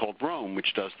function called roam,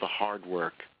 which does the hard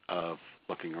work of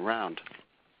looking around.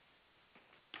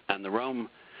 And the roam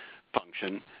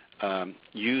function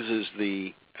uses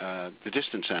the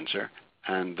distance sensor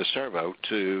and the servo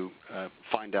to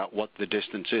find out what the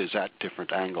distance is at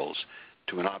different angles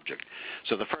to an object.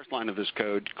 So the first line of this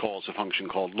code calls a function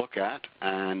called lookAt,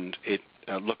 and it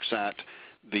looks at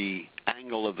the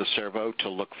angle of the servo to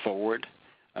look forward.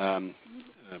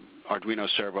 Arduino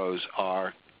servos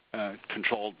are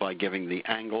controlled by giving the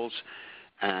angles,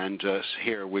 and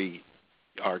here we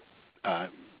are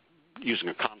using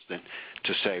a constant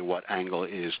to say what angle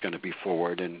is going to be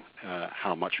forward and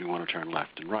how much we want to turn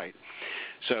left and right.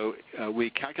 So we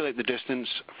calculate the distance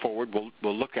forward.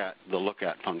 We'll look at the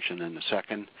lookAt function in a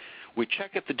second. We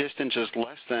check if the distance is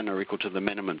less than or equal to the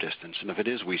minimum distance, and if it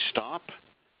is, we stop.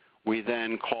 We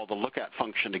then call the lookAt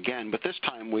function again, but this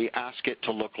time we ask it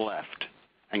to look left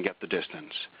and get the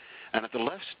distance. And if the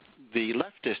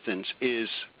left distance is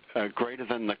greater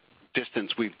than the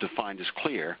distance we've defined as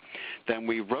clear, then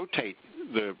we rotate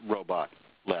the robot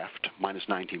left. Minus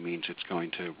 90 means it's going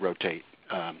to rotate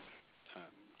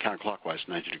counterclockwise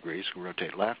 90 degrees. We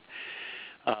rotate left.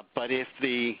 But if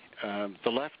the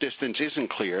left distance isn't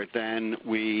clear, then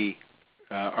we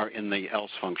are in the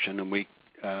else function, and we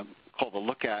call the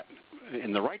lookAt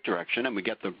in the right direction, and we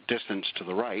get the distance to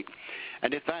the right.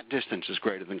 And if that distance is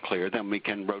greater than clear, then we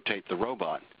can rotate the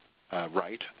robot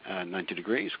right 90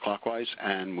 degrees clockwise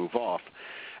and move off.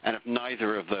 And if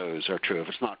neither of those are true, if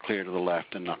it's not clear to the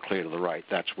left and not clear to the right,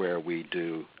 that's where we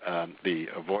do the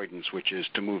avoidance, which is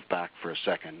to move back for a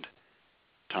second.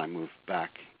 Time moved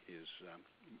back is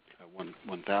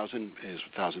 1,000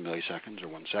 milliseconds or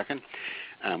 1 second,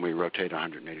 and we rotate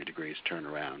 180 degrees, turn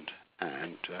around,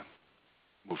 and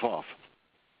move off.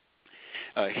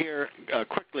 Here,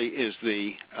 quickly, is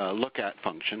the look at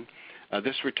function.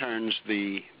 This returns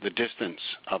the distance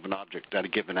of an object at a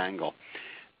given angle.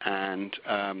 And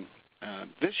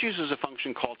this uses a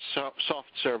function called soft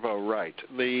servo right.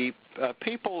 The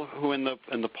people who in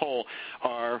the poll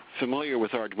are familiar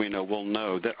with Arduino will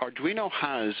know that Arduino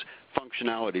has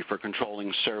functionality for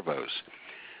controlling servos.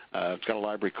 It's got a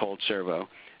library called servo,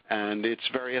 and it's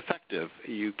very effective.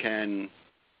 You can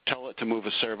tell it to move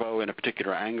a servo in a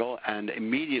particular angle and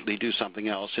immediately do something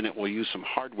else, and it will use some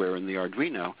hardware in the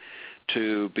Arduino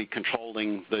to be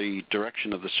controlling the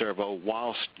direction of the servo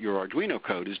whilst your Arduino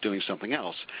code is doing something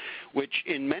else, which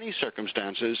in many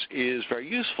circumstances is very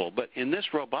useful. But in this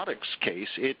robotics case,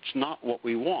 it's not what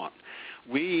we want.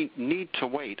 We need to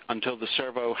wait until the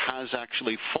servo has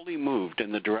actually fully moved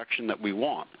in the direction that we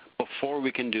want before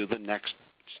we can do the next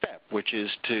step, which is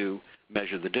to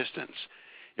measure the distance.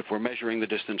 If we're measuring the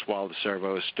distance while the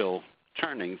servo is still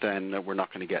turning, then we're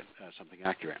not going to get something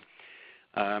accurate.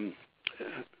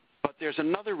 But there's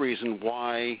another reason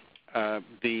why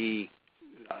the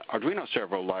Arduino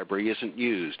servo library isn't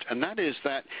used, and that is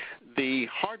that the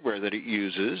hardware that it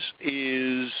uses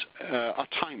is a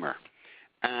timer.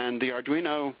 And the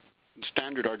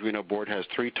standard Arduino board has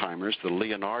 3 timers. The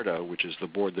Leonardo, which is the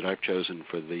board that I've chosen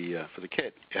for the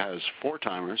kit, has 4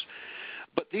 timers.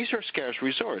 But these are scarce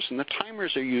resource, and the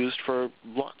timers are used for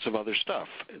lots of other stuff.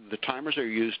 The timers are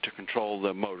used to control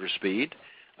the motor speed,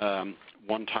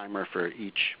 1 timer for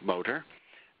each motor.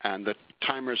 And the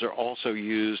timers are also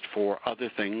used for other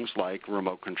things like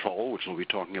remote control, which we'll be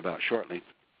talking about shortly.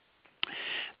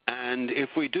 And if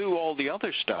we do all the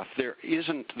other stuff, there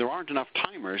aren't enough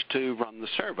timers to run the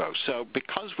servo. So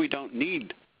because we don't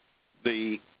need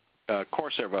the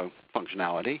core servo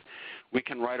functionality, we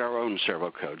can write our own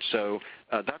servo code. So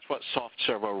that's what soft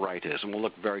servo write is, and we'll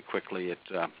look very quickly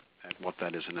at what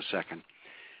that is in a second.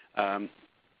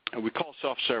 We call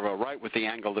soft servo write with the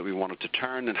angle that we want it to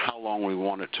turn and how long we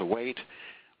want it to wait.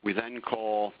 We then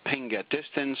call ping get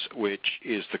distance, which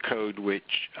is the code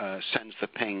which sends the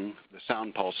ping, the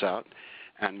sound pulse out,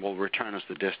 and will return us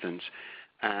the distance.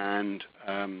 And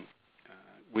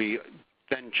we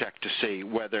then check to see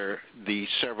whether the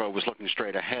servo was looking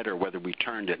straight ahead or whether we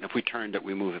turned it. And if we turned it,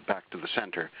 we move it back to the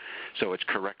center so it's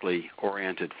correctly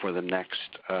oriented for the next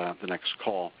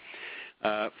call.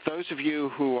 Those of you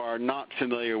who are not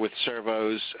familiar with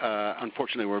servos,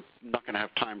 unfortunately we're not going to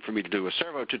have time for me to do a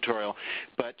servo tutorial,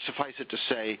 but suffice it to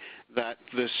say that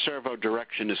the servo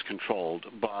direction is controlled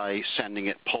by sending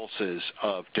it pulses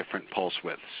of different pulse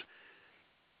widths.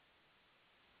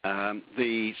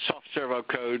 The soft servo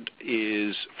code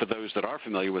is, for those that are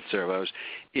familiar with servos,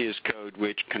 is code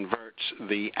which converts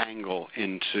the angle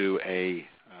into a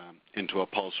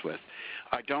pulse width.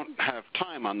 I don't have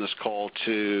time on this call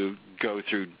to go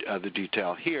through the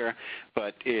detail here,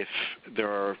 but if there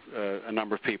are a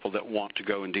number of people that want to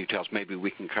go in details, maybe we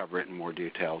can cover it in more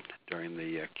detail during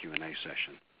the Q&A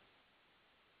session.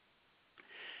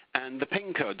 And the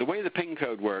ping code, the way the ping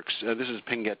code works, this is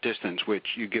ping get distance, which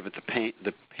you give it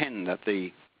the pin that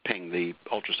the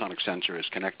ultrasonic sensor is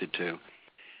connected to,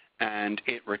 and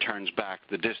it returns back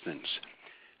the distance.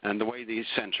 And the way these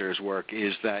sensors work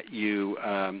is that you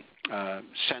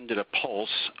send it a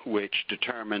pulse which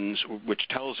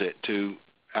tells it to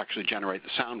actually generate the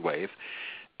sound wave,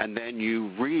 and then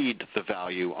you read the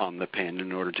value on the pin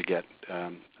in order to get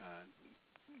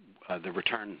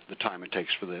the time it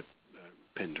takes for the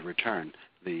pin to return,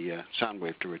 the sound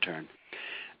wave to return.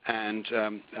 And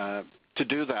to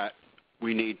do that,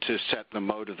 we need to set the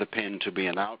mode of the pin to be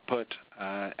an output,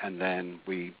 and then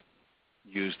we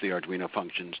use the Arduino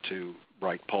functions to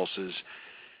write pulses,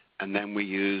 and then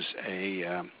we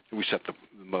set the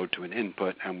mode to an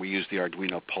input, and we use the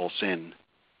Arduino pulse in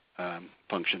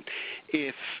function.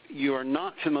 If you are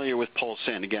not familiar with pulse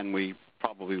in, again, we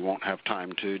probably won't have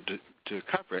time to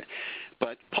cover it,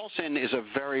 but pulse in is a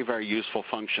very, very useful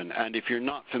function, and if you're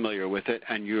not familiar with it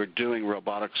and you're doing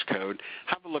robotics code,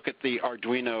 have a look at the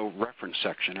Arduino reference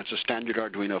section. It's a standard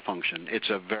Arduino function. It's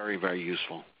a very, very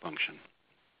useful function.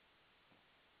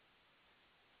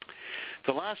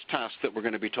 The last task that we're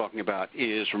going to be talking about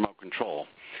is remote control.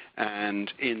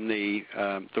 And in the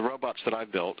robots that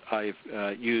I've built, I've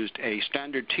used a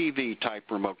standard TV type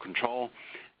remote control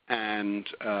and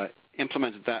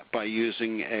implemented that by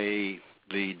using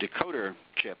the decoder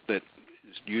chip that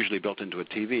is usually built into a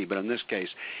TV. But in this case,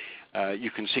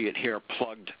 you can see it here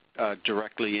plugged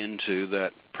directly into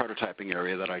that prototyping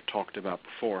area that I talked about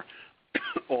before.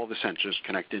 All the sensors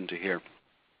connect into here.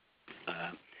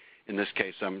 In this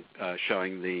case, I'm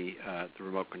showing the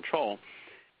remote control.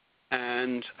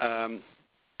 And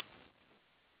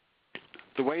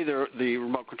the way the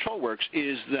remote control works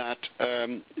is that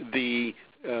the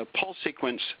pulse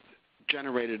sequence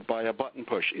generated by a button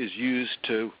push is used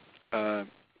to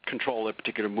control a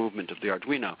particular movement of the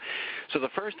Arduino. So the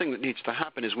first thing that needs to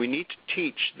happen is we need to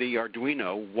teach the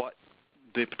Arduino what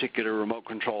the particular remote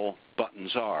control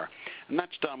buttons are. And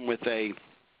that's done with a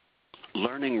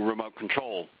learning remote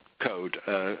control code,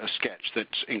 a sketch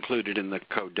that's included in the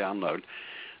code download,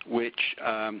 which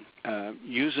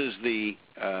uses the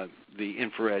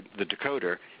infrared, the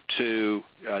decoder, to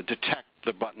detect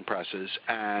the button presses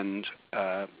and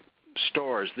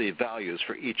stores the values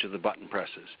for each of the button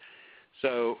presses.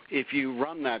 So if you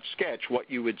run that sketch, what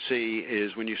you would see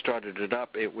is when you started it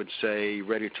up, it would say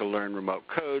ready to learn remote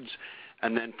codes,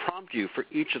 and then prompt you for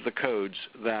each of the codes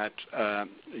that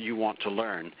you want to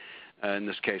learn. In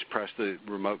this case, press the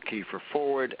remote key for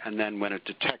forward, and then when it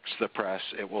detects the press,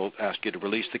 it will ask you to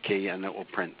release the key, and it will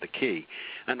print the key.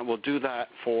 And it will do that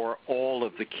for all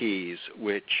of the keys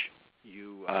which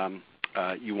you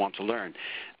want to learn.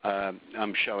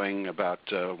 I'm showing about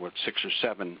 6 or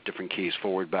 7 different keys: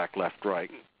 forward, back, left,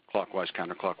 right, clockwise,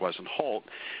 counterclockwise, and halt.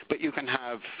 But you can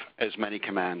have as many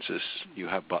commands as you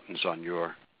have buttons on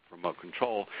your remote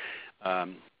control.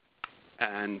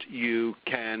 And you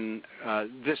can,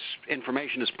 this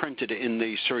information is printed in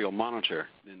the serial monitor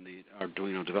in the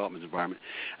Arduino development environment,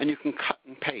 and you can cut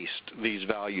and paste these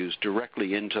values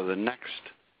directly into the next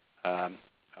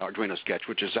Arduino sketch,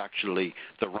 which is actually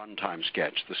the runtime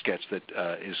sketch, the sketch that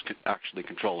is actually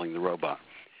controlling the robot.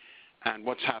 And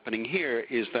what's happening here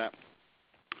is that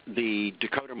the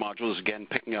decoder module is again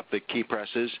picking up the key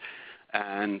presses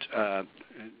and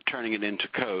turning it into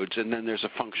codes, and then there's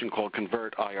a function called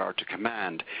convert IR to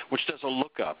command, which does a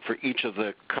lookup for each of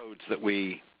the codes that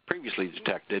we previously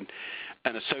detected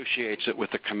and associates it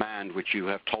with the command which you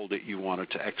have told it you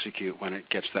wanted to execute when it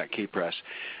gets that key press,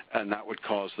 and that would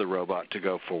cause the robot to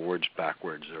go forwards,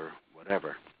 backwards, or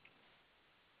whatever.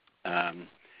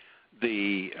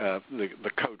 The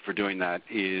code for doing that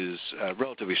is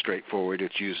relatively straightforward.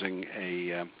 It's using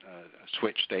a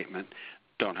switch statement.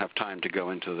 Don't have time to go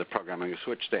into the programming of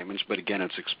switch statements, but again,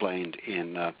 it's explained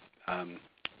in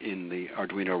the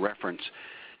Arduino reference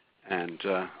and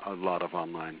a lot of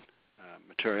online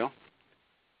material.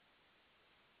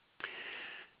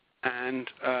 And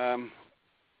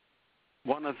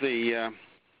one of the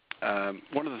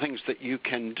things that you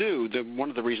can do, one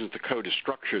of the reasons the code is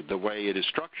structured the way it is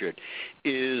structured,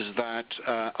 is that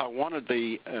I wanted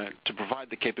to provide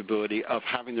the capability of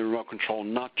having the remote control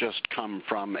not just come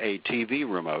from a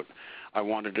TV remote. I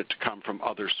wanted it to come from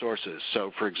other sources.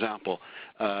 So, for example,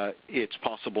 it's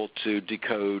possible to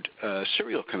decode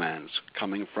serial commands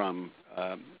coming from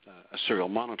a serial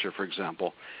monitor, for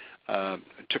example,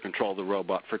 to control the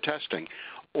robot for testing.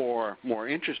 Or, more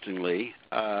interestingly,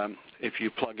 if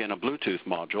you plug in a Bluetooth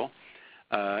module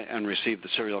and receive the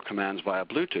serial commands via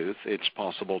Bluetooth, it's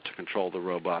possible to control the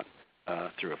robot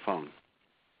through a phone.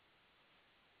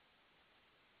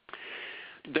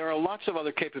 There are lots of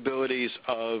other capabilities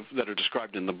that are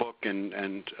described in the book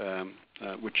and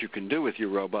which you can do with your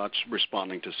robots,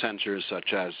 responding to sensors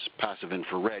such as passive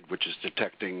infrared, which is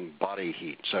detecting body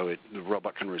heat. So the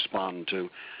robot can respond to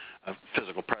a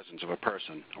physical presence of a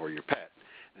person or your pet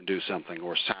and do something,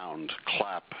 or sound,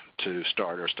 clap to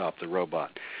start or stop the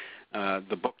robot.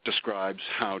 The book describes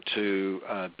how to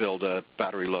build a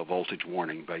battery low voltage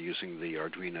warning by using the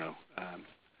Arduino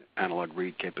analog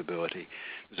read capability.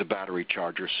 There's a battery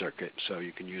charger circuit, so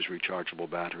you can use rechargeable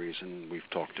batteries, and we've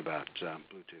talked about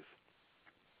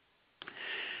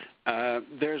Bluetooth.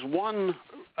 There's one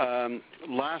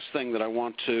last thing that I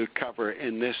want to cover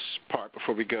in this part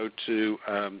before we go to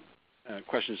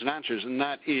questions and answers, and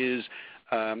that is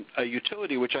a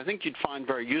utility which I think you'd find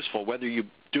very useful, whether you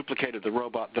duplicated the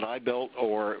robot that I built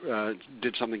or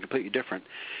did something completely different.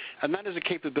 And that is a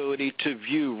capability to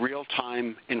view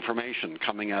real-time information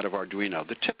coming out of Arduino.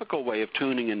 The typical way of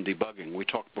tuning and debugging, we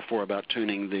talked before about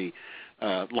tuning the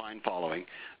line following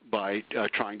by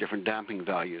trying different damping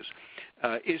values,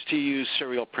 is to use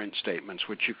serial print statements,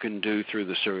 which you can do through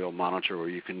the serial monitor, or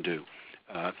you can do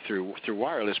through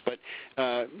wireless, but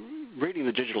reading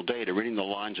the digital data, reading the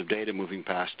lines of data moving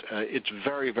past, it's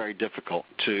very, very difficult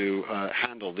to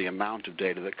handle the amount of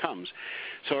data that comes.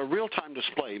 So a real-time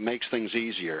display makes things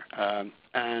easier.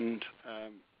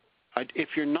 If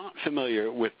you're not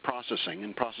familiar with processing,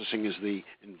 and processing is the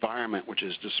environment which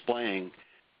is displaying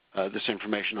this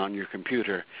information on your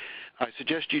computer, I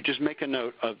suggest you just make a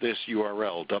note of this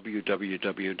URL,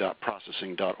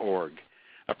 www.processing.org.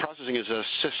 Processing is a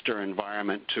sister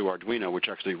environment to Arduino, which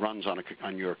actually runs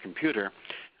on your computer,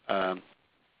 and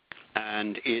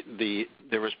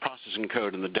there is processing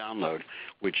code in the download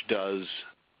which does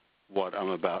what I'm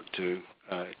about to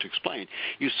explain.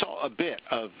 You saw a bit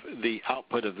of the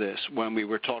output of this when we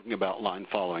were talking about line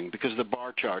following, because the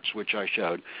bar charts which I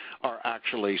showed are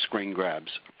actually screen grabs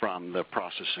from the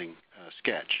processing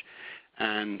sketch,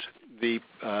 and the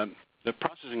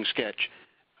processing sketch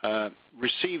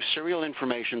receives serial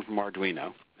information from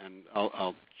Arduino, and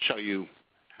I'll show you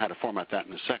how to format that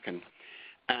in a second,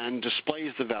 and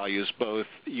displays the values both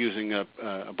using a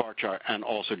bar chart and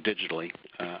also digitally.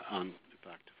 In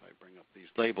fact, if I bring up these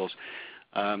labels,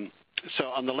 so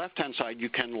on the left-hand side, you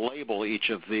can label each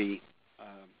of the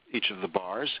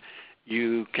bars.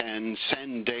 You can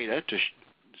send data to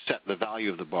set the value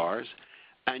of the bars.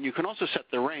 And you can also set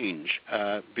the range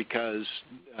because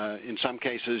in some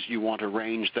cases you want a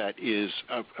range that is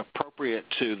appropriate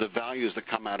to the values that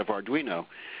come out of Arduino.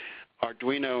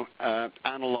 Arduino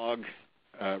analog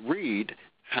read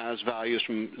has values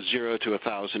from 0 to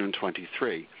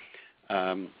 1023.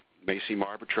 May seem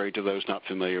arbitrary to those not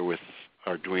familiar with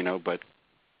Arduino, but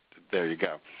there you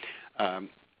go.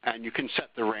 And you can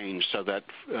set the range so that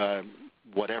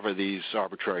whatever these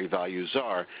arbitrary values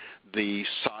are, the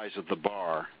size of the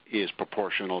bar is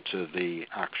proportional to the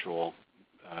actual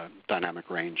dynamic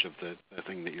range of the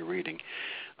thing that you're reading.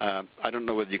 I don't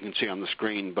know whether you can see on the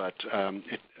screen, but the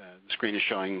screen is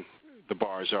showing the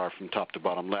bars are from top to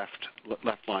bottom, left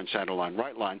line, center line,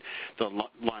 right line. The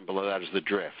line below that is the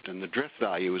drift, and the drift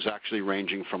value is actually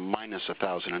ranging from minus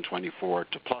 1024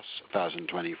 to plus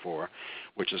 1024,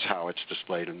 which is how it's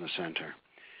displayed in the center.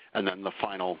 And then the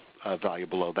final value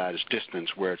below that is distance,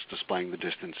 where it's displaying the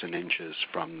distance in inches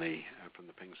from the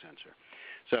ping sensor.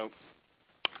 So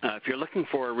if you're looking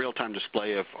for a real-time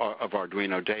display of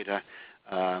Arduino data,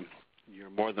 you're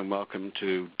more than welcome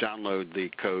to download the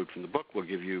code from the book. We'll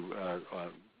give you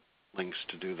links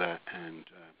to do that, and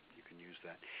you can use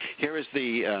that. Here is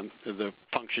the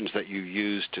functions that you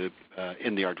use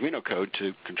in the Arduino code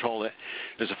to control it.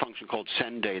 There's a function called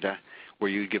send data,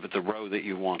 where you give it the row that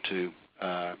you want the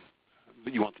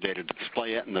data to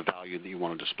display it and the value that you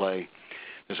want to display.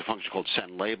 There's a function called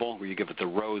send label, where you give it the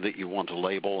row that you want to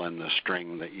label and the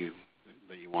string that you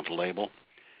want to label.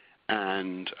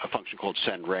 And a function called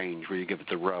send range, where you give it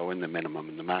the row and the minimum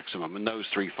and the maximum. And those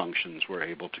three functions were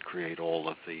able to create all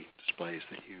of the displays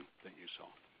that you saw.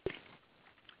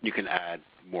 You can add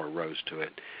more rows to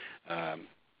it.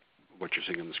 What you're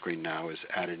seeing on the screen now is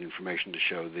added information to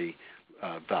show the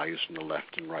values from the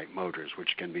left and right motors,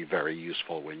 which can be very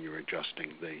useful when you're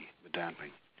adjusting the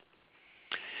damping.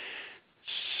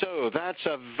 So that's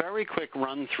a very quick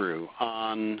run-through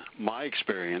on my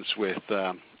experience with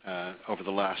over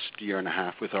the last year and a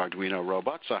half with Arduino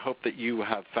robots. I hope that you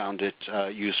have found it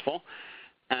useful,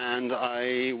 and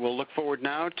I will look forward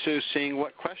now to seeing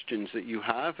what questions that you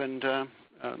have, and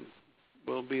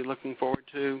we'll be looking forward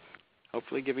to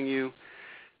hopefully giving you,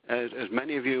 as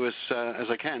many of you as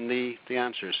I can, the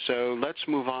answers. So let's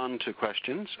move on to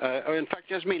questions. In fact,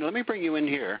 Yasmina, let me bring you in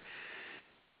here.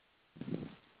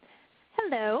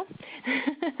 Hello.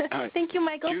 Thank you,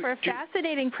 Michael, for a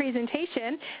fascinating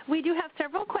presentation. We do have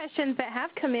several questions that have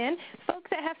come in. Folks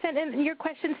that have sent in your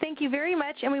questions, thank you very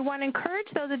much. And we want to encourage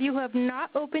those of you who have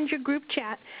not opened your group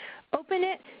chat, open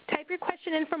it, type your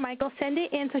question in for Michael, send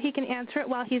it in so he can answer it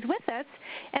while he's with us.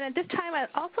 And at this time, I'd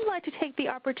also like to take the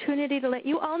opportunity to let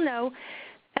you all know,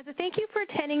 as a thank you for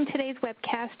attending today's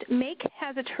webcast, Make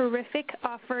has a terrific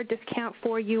offer discount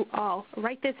for you all.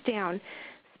 Write this down.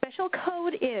 Special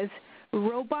code is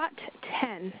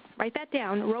Robot10. Write that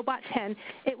down, Robot10.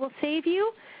 It will save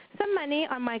you some money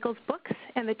on Michael's books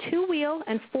and the 2-wheel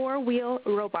and 4-wheel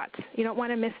robots. You don't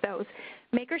want to miss those.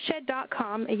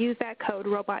 Makershed.com and use that code,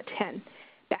 Robot10.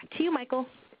 Back to you, Michael.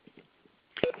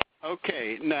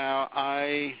 Okay. Now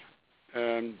I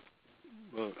am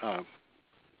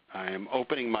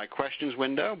opening my questions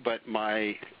window, but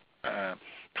my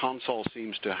console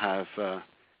seems to have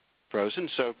frozen.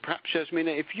 So perhaps,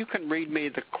 Yasmina, if you can read me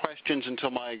the questions until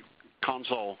my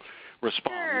console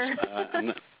responds.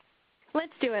 Sure.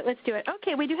 Let's do it. Let's do it.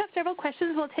 Okay, we do have several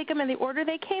questions. We'll take them in the order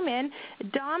they came in.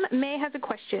 Dom May has a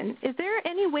question. Is there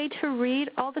any way to read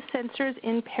all the sensors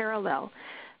in parallel?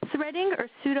 Threading or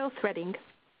pseudo-threading?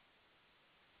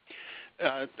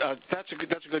 That's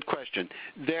a good question.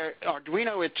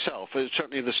 Arduino itself,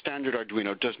 certainly the standard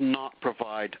Arduino, does not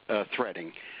provide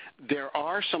threading. There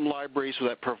are some libraries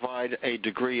that provide a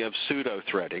degree of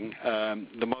pseudo-threading,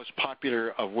 the most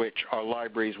popular of which are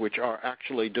libraries which are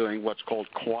actually doing what's called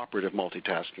cooperative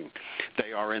multitasking.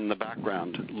 They are in the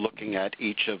background looking at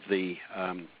each of the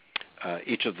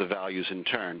values in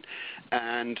turn.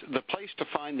 And the place to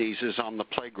find these is on the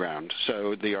playground.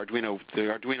 So the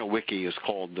Arduino wiki is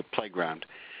called the playground.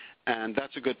 And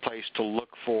that's a good place to look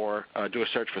for, do a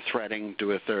search for threading,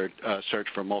 do a search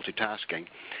for multitasking.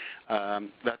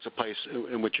 That's a place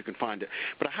in which you can find it.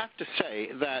 But I have to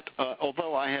say that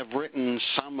although I have written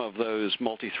some of those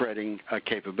multi-threading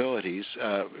capabilities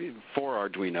for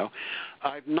Arduino,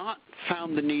 I've not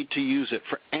found the need to use it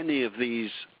for any of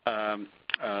these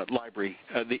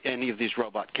any of these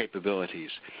robot capabilities.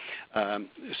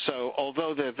 So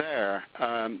although they're there,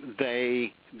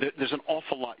 there's an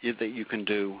awful lot that you can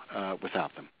do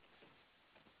without them.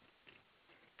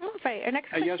 All right. Our next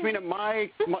question. Yasmina,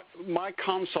 my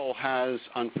console has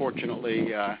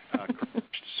unfortunately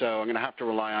crashed, so I'm going to have to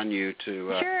rely on you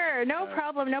to. Sure, no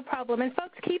problem, no problem. And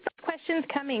folks, keep questions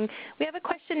coming. We have a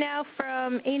question now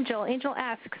from Angel. Angel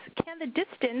asks, can the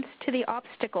distance to the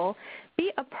obstacle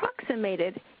be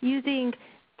approximated using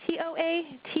TOA,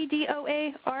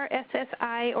 TDOA,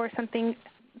 RSSI, or something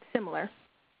similar?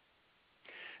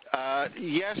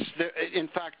 Yes. In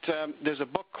fact, there's a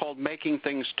book called Making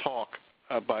Things Talk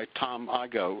by Tom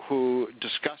Igoe, who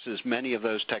discusses many of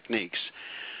those techniques,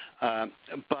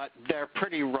 but they're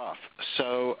pretty rough.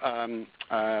 So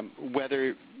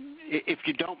if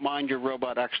you don't mind your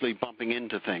robot actually bumping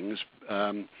into things,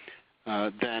 then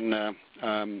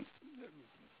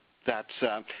that's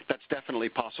definitely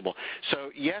possible.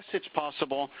 So yes, it's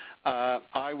possible.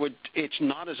 It's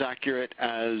not as accurate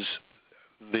as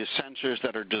the sensors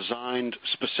that are designed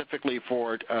specifically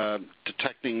for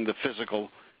detecting the physical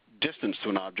distance to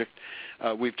an object.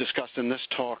 We've discussed in this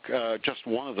talk just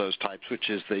one of those types, which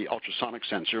is the ultrasonic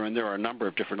sensor, and there are a number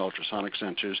of different ultrasonic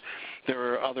sensors.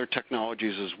 There are other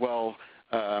technologies as well.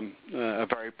 A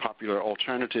very popular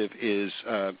alternative is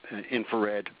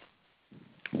infrared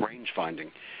range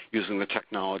finding, using the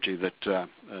technology that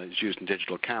is used in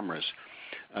digital cameras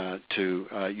to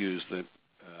use the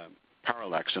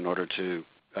parallax in order to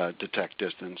detect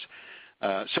distance.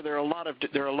 So there are a lot of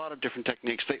different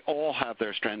techniques. They all have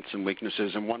their strengths and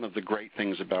weaknesses, and one of the great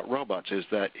things about robots is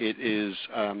that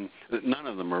that none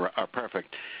of them are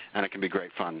perfect, and it can be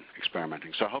great fun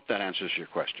experimenting. So I hope that answers your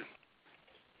question.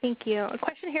 Thank you. A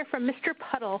question here from Mr.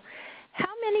 Puddle. How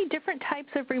many different types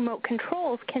of remote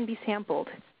controls can be sampled?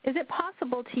 Is it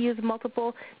possible to use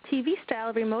multiple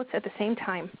TV-style remotes at the same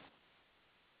time?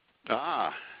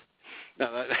 I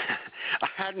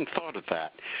hadn't thought of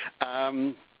that.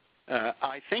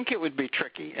 I think it would be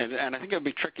tricky, and I think it would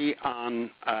be tricky on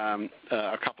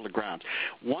a couple of grounds.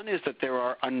 One is that there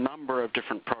are a number of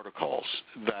different protocols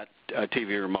that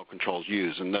TV remote controls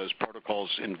use, and those protocols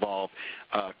involve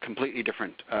completely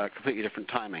different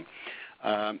timing.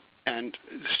 And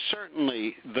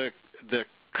certainly the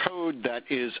code that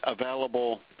is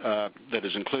available, that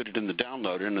is included in the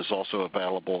downloader and is also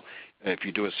available if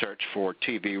you do a search for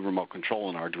TV remote control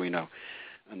in Arduino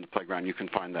in the playground, you can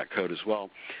find that code as well.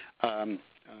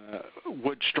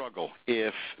 Would struggle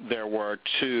if there were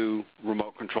two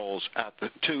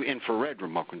infrared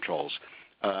remote controls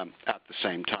at the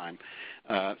same time.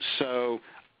 So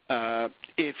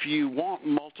if you want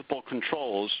multiple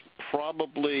controls,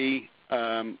 probably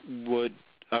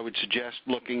I would suggest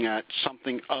looking at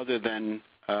something other than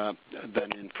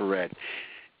infrared.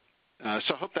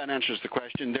 So I hope that answers the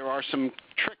question. There are some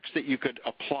tricks that you could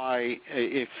apply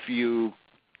if you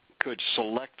could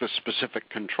select the specific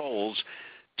controls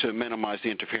to minimize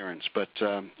the interference, but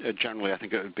generally I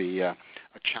think it would be a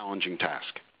challenging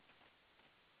task.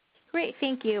 Great,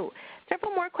 thank you.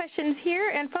 Several more questions here,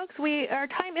 and folks, our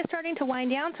time is starting to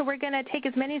wind down, so we're going to take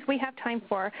as many as we have time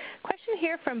for. Question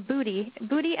here from Booty.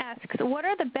 Booty asks, what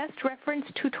are the best reference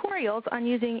tutorials on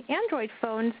using Android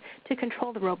phones to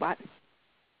control the robot?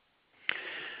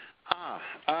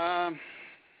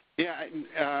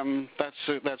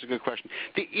 That's a good question.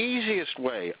 The easiest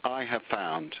way I have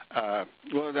found,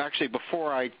 well, actually,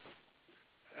 before I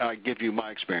give you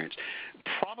my experience,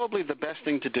 probably the best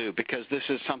thing to do, because this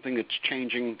is something that's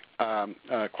changing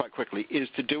quite quickly, is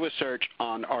to do a search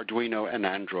on Arduino and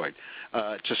Android.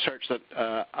 It's a search that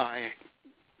I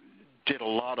did did a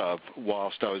lot of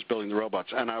whilst I was building the robots,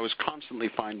 and I was constantly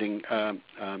finding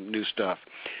new stuff.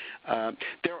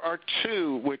 There are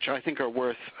two which I think are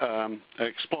worth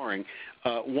exploring.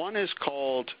 One is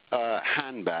called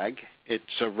Handbag. It's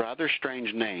a rather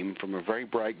strange name from a very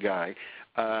bright guy.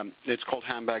 It's called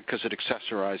Handbag because it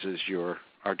accessorizes your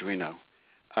Arduino.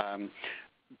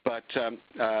 But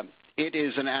it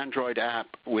is an Android app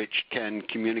which can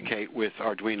communicate with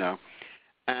Arduino.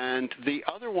 And the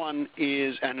other one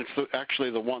is, and it's actually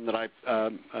the one that I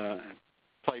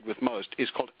played with most, is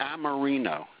called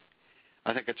Amarino.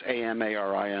 I think it's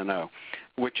Amarino,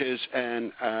 which is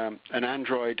an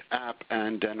Android app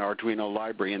and an Arduino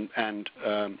library. And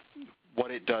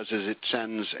what it does is it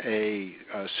sends a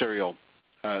serial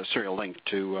link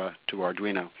to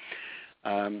Arduino.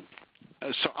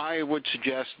 So I would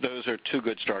suggest those are two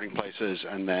good starting places,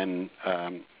 and then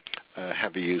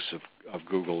heavy use of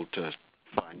Google to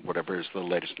find whatever is the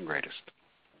latest and greatest.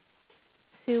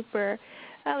 Super.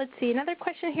 Let's see, another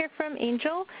question here from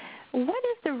Angel. What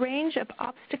is the range of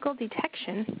obstacle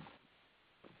detection?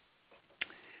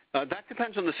 That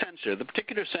depends on the sensor. The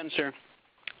particular sensor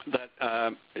that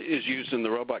is used in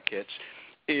the robot kits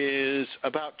is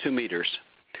about 2 meters.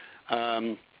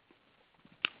 There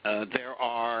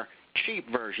are cheap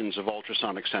versions of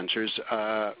ultrasonic sensors.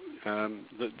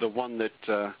 The one that's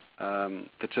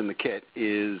in the kit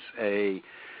is a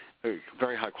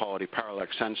very high quality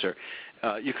parallax sensor.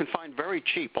 You can find very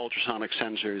cheap ultrasonic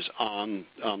sensors on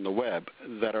the web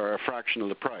that are a fraction of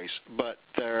the price, but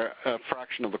they're a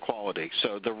fraction of the quality.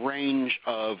 So the range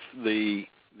of the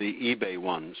eBay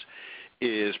ones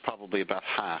is probably about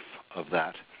half of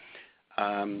that.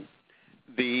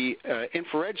 The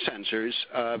infrared sensors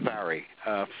vary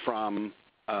from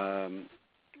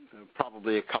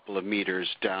probably a couple of meters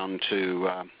down to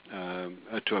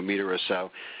a meter or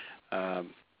so.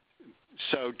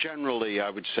 So generally,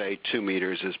 I would say 2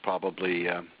 meters is probably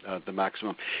the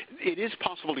maximum. It is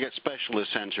possible to get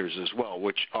specialist sensors as well,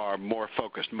 which are more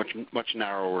focused, much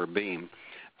narrower beam,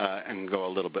 and go a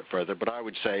little bit further. But I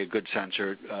would say a good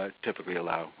sensor typically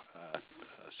allow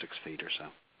 6 feet or so.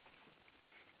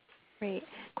 Great.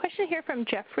 Question here from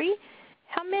Jeffrey.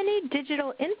 How many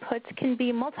digital inputs can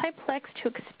be multiplexed to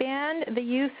expand the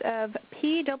use of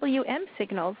PWM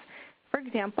signals? For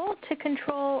example, to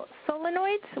control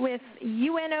solenoids with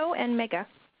UNO and Mega.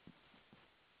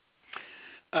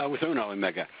 With UNO and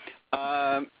Mega.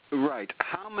 Right.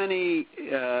 How many,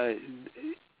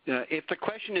 if the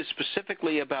question is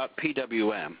specifically about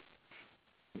PWM,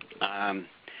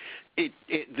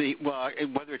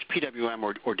 whether it's PWM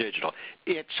or digital,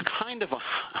 it's kind of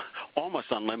almost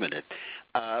unlimited,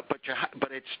 but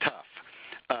it's tough.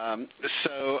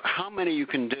 So how many you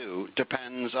can do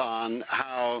depends on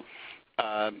how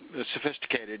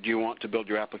sophisticated you want to build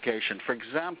your application. For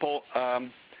example,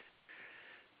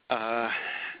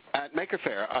 at Maker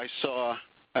Faire, I saw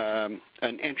an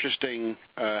interesting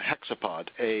hexapod,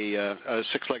 a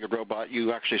 6-legged robot.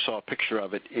 You actually saw a picture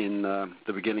of it in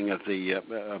the beginning of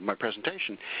my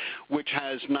presentation, which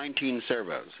has 19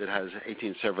 servos. It has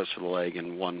 18 servos for the leg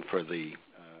and 1 for the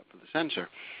sensor.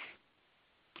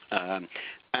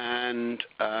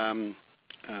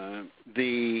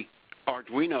 The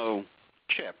Arduino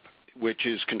chip, which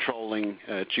is controlling,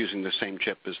 it's using the same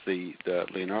chip as the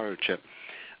Leonardo chip,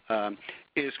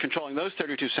 is controlling those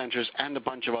 32 sensors and a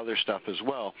bunch of other stuff as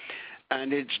well.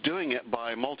 And it's doing it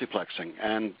by multiplexing.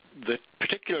 And the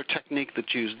particular technique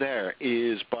that's used there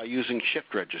is by using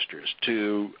shift registers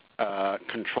to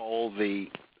control the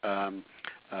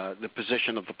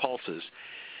position of the pulses.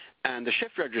 And the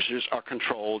shift registers are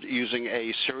controlled using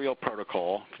a serial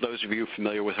protocol. For those of you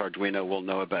familiar with Arduino will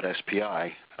know about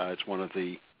SPI. It's one of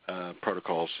the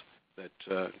protocols that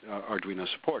Arduino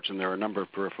supports, and there are a number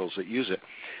of peripherals that use it.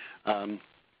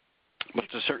 But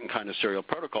it's a certain kind of serial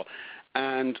protocol,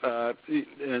 and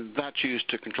that's used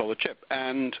to control the chip.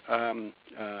 And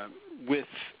with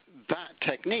that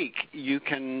technique, you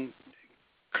can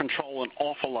control an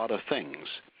awful lot of things,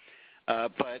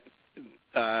 but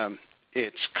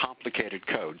it's complicated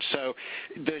code. So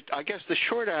I guess the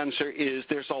short answer is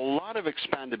there's a lot of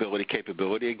expandability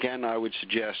capability. Again, I would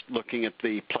suggest looking at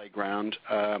the playground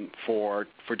for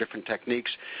different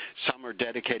techniques. Some are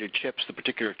dedicated chips. The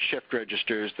particular shift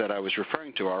registers that I was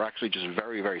referring to are actually just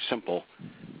very, very simple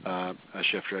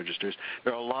shift registers.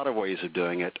 There are a lot of ways of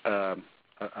doing it. A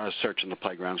search in the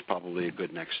playground is probably a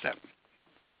good next step.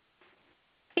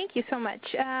 Thank you so much.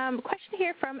 Question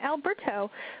here from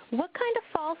Alberto. What kind of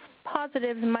false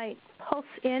positives might pulse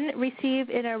in receive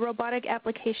in a robotic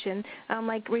application,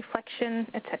 like reflection,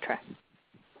 etc.?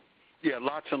 Yeah,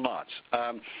 lots and lots,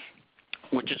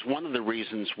 which is one of the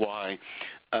reasons why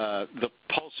the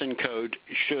pulse-in code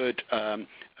should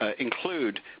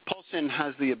include, pulse-in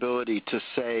has the ability to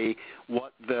say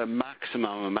what the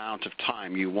maximum amount of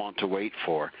time you want to wait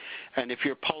for. And if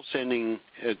you're pulse-inning,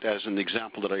 as an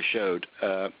example that I showed,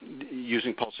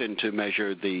 using pulse-in to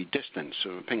measure the distance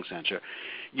of a ping sensor,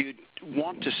 you'd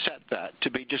want to set that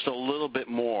to be just a little bit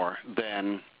more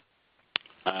than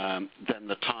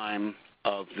the time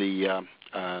of the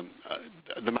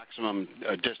maximum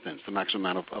distance, the maximum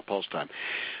amount of pulse time.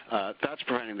 That's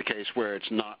preventing the case where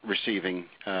it's not receiving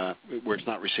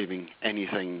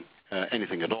anything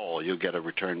at all. You'll get a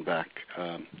return back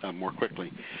more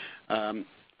quickly.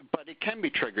 But it can be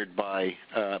triggered by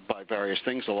various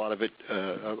things. A lot of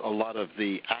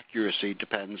the accuracy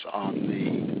depends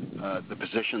on the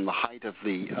position, the height of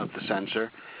the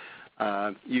sensor.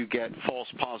 You get false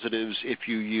positives if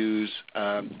you use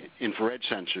infrared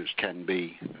sensors. Can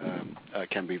be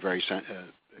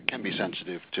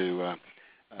sensitive to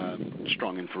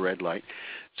strong infrared light.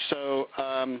 So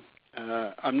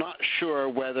I'm not sure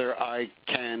whether I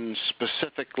can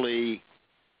specifically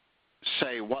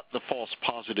say what the false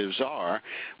positives are.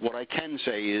 What I can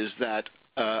say is that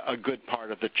a good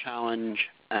part of the challenge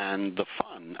and the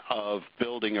fun of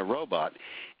building a robot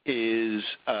is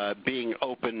being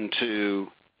open to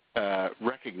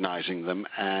recognizing them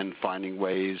and finding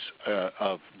ways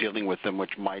of dealing with them,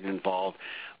 which might involve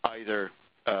either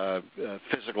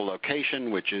physical location,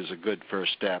 which is a good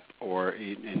first step, or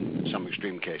in some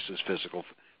extreme cases, physical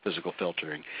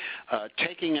filtering.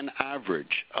 Taking an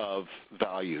average of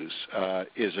values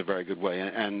is a very good way,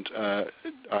 and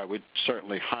I would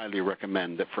certainly highly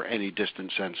recommend that for any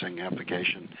distance sensing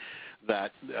application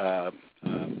that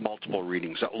multiple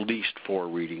readings, at least 4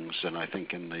 readings, and I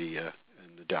think in the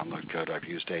download code I've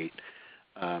used 8,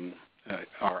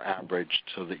 are averaged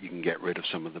so that you can get rid of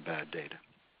some of the bad data.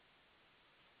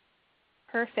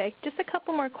 Perfect. Just a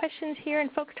couple more questions here,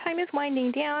 and folks, time is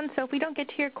winding down, so if we don't get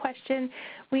to your question,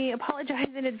 we apologize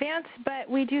in advance, but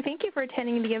we do thank you for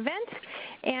attending the event.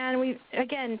 And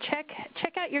again, check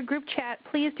out your group chat.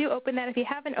 Please do open that if you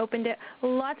haven't opened it.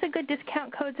 Lots of good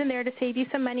discount codes in there to save you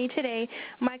some money today.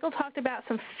 Michael talked about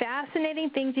some fascinating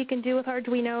things you can do with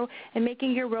Arduino and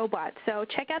making your robot. So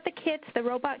check out the kits, the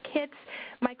robot kits,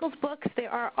 Michael's books. They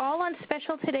are all on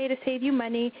special today to save you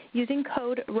money using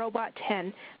code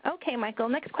ROBOT10. Okay, Michael,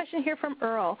 next question here from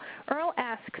Earl. Earl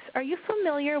asks, are you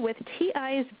familiar with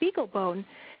TI's BeagleBone?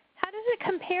 How does it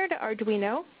compare to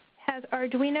Arduino? Has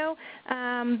Arduino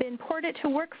been ported to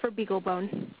work for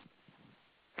BeagleBone?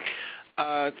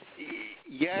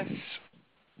 Yes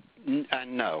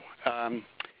and no.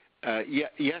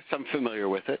 Yes, I'm familiar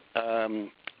with it.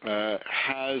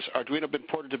 Has Arduino been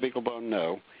ported to BeagleBone?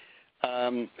 No.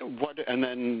 And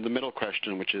then the middle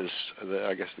question, which is,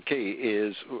 I guess, the key,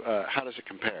 is how does it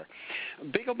compare?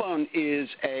 BeagleBone is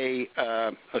a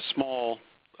small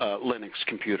Linux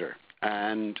computer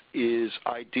and is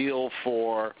ideal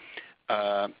for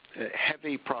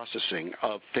heavy processing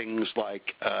of things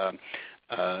like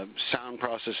sound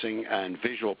processing and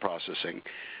visual processing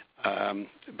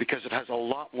because it has a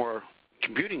lot more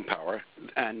computing power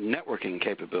and networking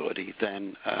capability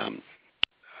than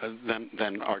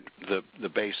the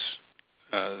base,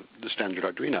 the standard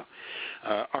Arduino.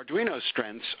 Arduino's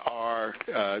strengths are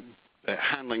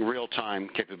handling real-time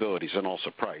capabilities and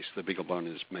also price. The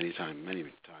BeagleBone is many times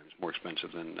more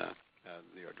expensive than the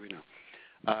Arduino.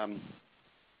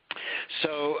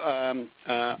 So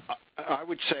I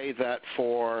would say that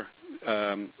for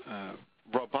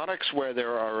robotics where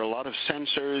there are a lot of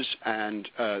sensors and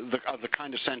the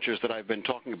kind of sensors that I've been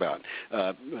talking about,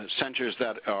 sensors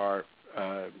that are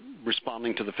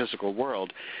responding to the physical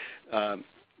world,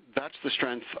 that's the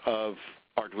strength of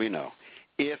Arduino.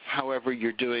 If, however,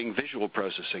 you're doing visual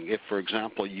processing, if, for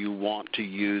example, you want to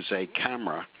use a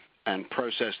camera and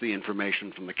process the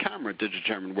information from the camera to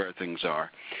determine where things are,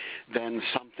 then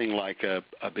something like a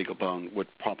BeagleBone would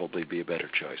probably be a better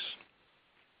choice.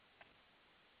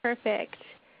 Perfect.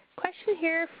 Question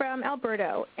here from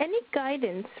Alberto. Any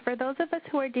guidance for those of us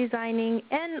who are designing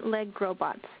N-legged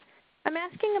robots? I'm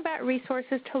asking about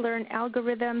resources to learn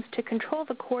algorithms to control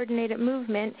the coordinated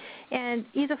movement and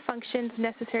ease of functions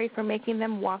necessary for making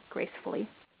them walk gracefully.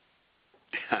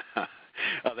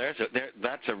 Oh,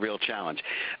 that's a real challenge.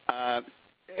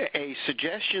 A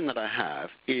suggestion that I have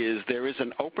is there is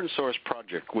an open source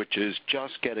project which is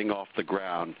just getting off the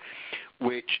ground,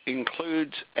 which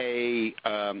includes a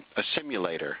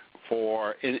simulator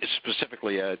for,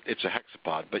 specifically it's a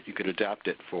hexapod, but you could adapt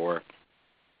it for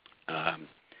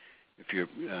if you're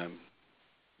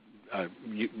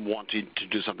you wanting to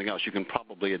do something else, you can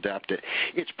probably adapt it.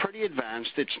 It's pretty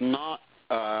advanced. It's not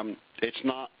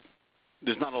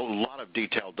there's not a lot of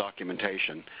detailed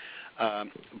documentation.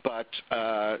 But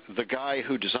the guy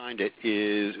who designed it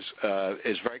is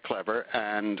very clever,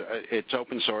 and it's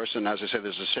open source. And as I said,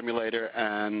 there's a simulator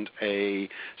and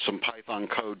some Python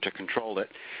code to control it.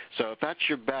 So if that's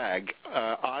your bag,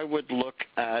 I would look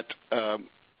at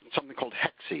something called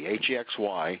Hexy,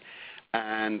 H-E-X-Y,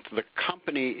 and the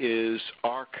company is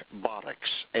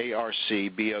Arcbotics,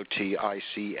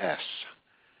 A-R-C-B-O-T-I-C-S.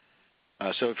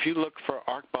 So if you look for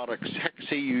Arcbotics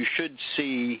Hexy, you should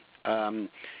see.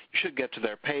 You should get to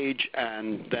their page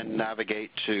and then navigate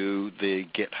to the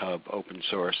GitHub open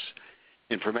source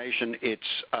information.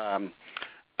 It's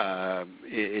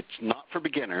not for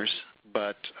beginners,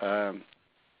 but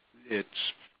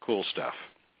it's cool stuff.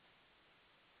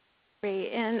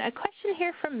 Great. And a question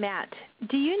here from Matt.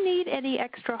 Do you need any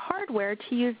extra hardware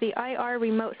to use the IR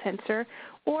remote sensor,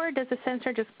 or does the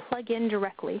sensor just plug in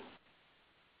directly?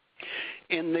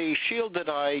 In the Shield that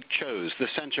I chose, the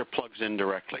sensor plugs in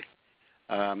directly.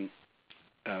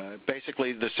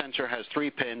 Basically, the sensor has 3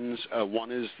 pins.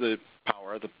 One is the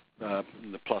power, the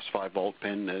plus 5 volt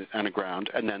pin, and a ground,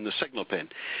 and then the signal pin.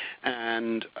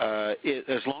 And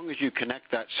as long as you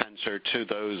connect that sensor to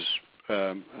those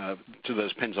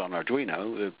pins on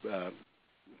Arduino,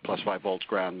 plus 5 volts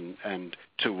ground, and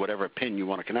to whatever pin you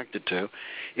want to connect it to,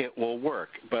 it will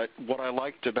work. But what I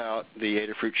liked about the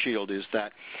Adafruit Shield is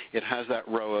that it has that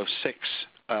row of six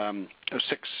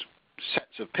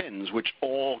sets of pins, which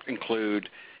all include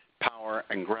power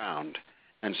and ground,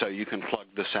 and so you can plug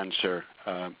the sensor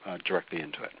directly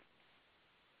into it.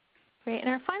 Great. And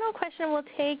our final question we'll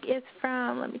take is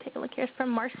from, let me take a look here, it's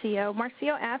from Marcio.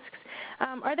 Marcio asks,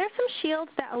 are there some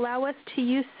shields that allow us to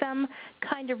use some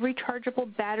kind of rechargeable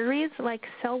batteries, like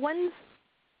cell ones?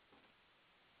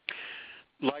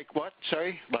 Like what?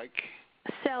 Sorry? Like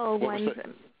cell ones.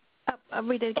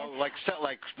 Read it again. Oh, like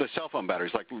the cell phone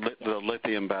batteries, like the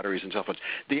lithium batteries in cell phones.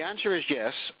 The answer is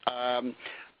yes. I'm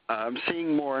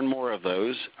seeing more and more of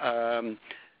those. One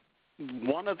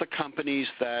of the companies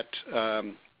that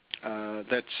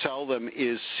sell them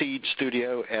is Seed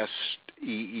Studio,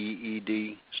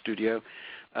 S-E-E-E-D Studio.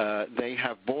 They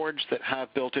have boards that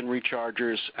have built-in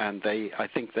rechargers, and I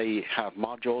think they have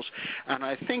modules. And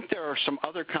I think there are some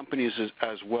other companies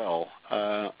as well.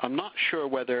 I'm not sure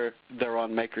whether they're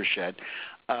on MakerShed.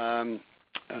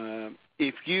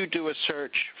 If you do a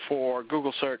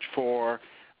Google search for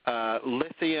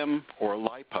lithium or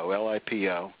LiPo,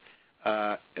 L-I-P-O,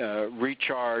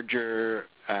 recharger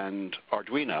and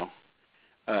Arduino,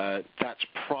 that's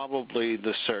probably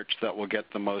the search that will get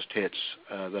the most hits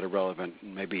that are relevant.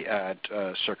 Maybe add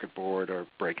circuit board or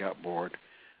breakout board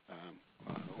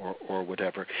or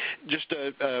whatever. Just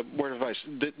a word of advice.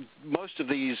 Most of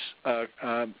these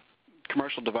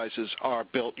commercial devices are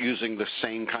built using the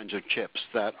same kinds of chips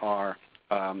that are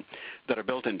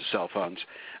built into cell phones.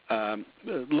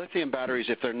 Lithium batteries,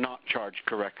 if they're not charged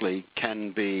correctly,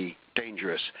 can be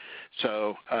dangerous.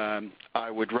 So I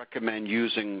would recommend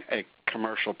using a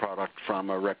commercial product from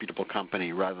a reputable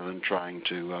company rather than trying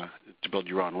to build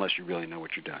your own, unless you really know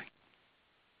what you're doing.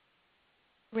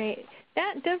 Great.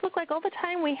 That does look like all the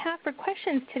time we have for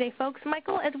questions today, folks.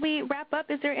 Michael, as we wrap up,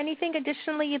 is there anything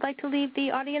additionally you'd like to leave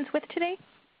the audience with today?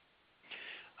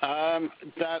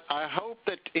 That I hope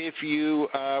that if you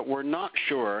were not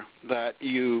sure that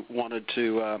you wanted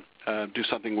to do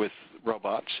something with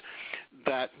robots,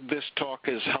 that this talk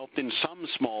has helped in some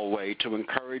small way to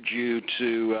encourage you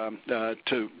to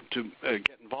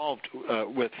get involved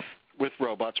with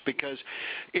robots, because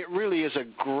it really is a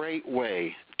great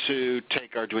way to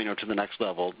take Arduino to the next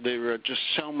level. There are just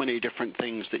so many different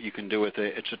things that you can do with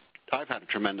it. I've had a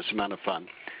tremendous amount of fun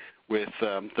with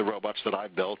the robots that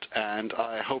I've built, and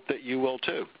I hope that you will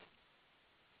too.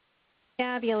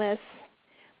 Fabulous.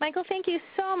 Michael, thank you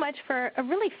so much for a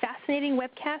really fascinating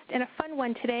webcast and a fun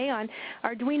one today on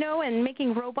Arduino and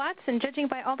making robots. And judging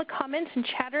by all the comments and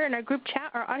chatter in our group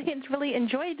chat, our audience really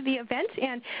enjoyed the event,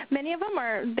 and many of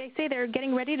them they say they're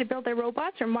getting ready to build their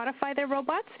robots or modify their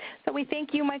robots. So we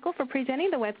thank you, Michael, for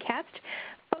presenting the webcast.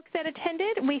 Folks that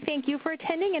attended, we thank you for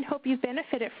attending and hope you've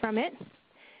benefited from it.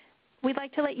 We'd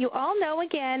like to let you all know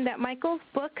again that Michael's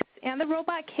books and the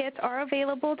robot kits are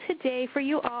available today for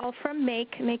you all from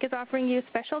Make. Make is offering you a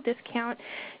special discount.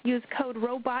 Use code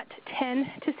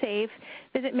ROBOT10 to save.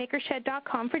 Visit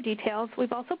makershed.com for details.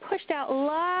 We've also pushed out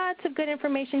lots of good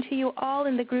information to you all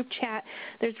in the group chat.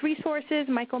 There's resources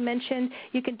Michael mentioned.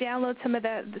 You can download some of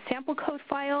the sample code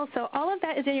files. So all of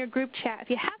that is in your group chat. If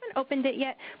you haven't haven't opened it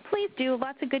yet, please do.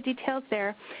 Lots of good details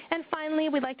there. And finally,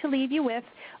 we'd like to leave you with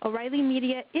O'Reilly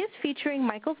Media is featuring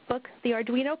Michael's book, The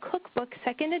Arduino Cookbook,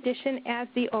 2nd edition, as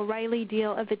the O'Reilly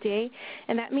Deal of the Day.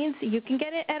 And that means you can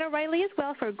get it at O'Reilly as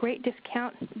well for a great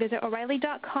discount. Visit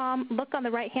O'Reilly.com. Look on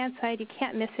the right-hand side. You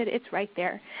can't miss it. It's right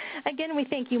there. Again, we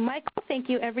thank you, Michael. Thank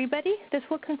you, everybody. This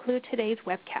will conclude today's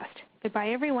webcast. Goodbye,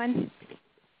 everyone.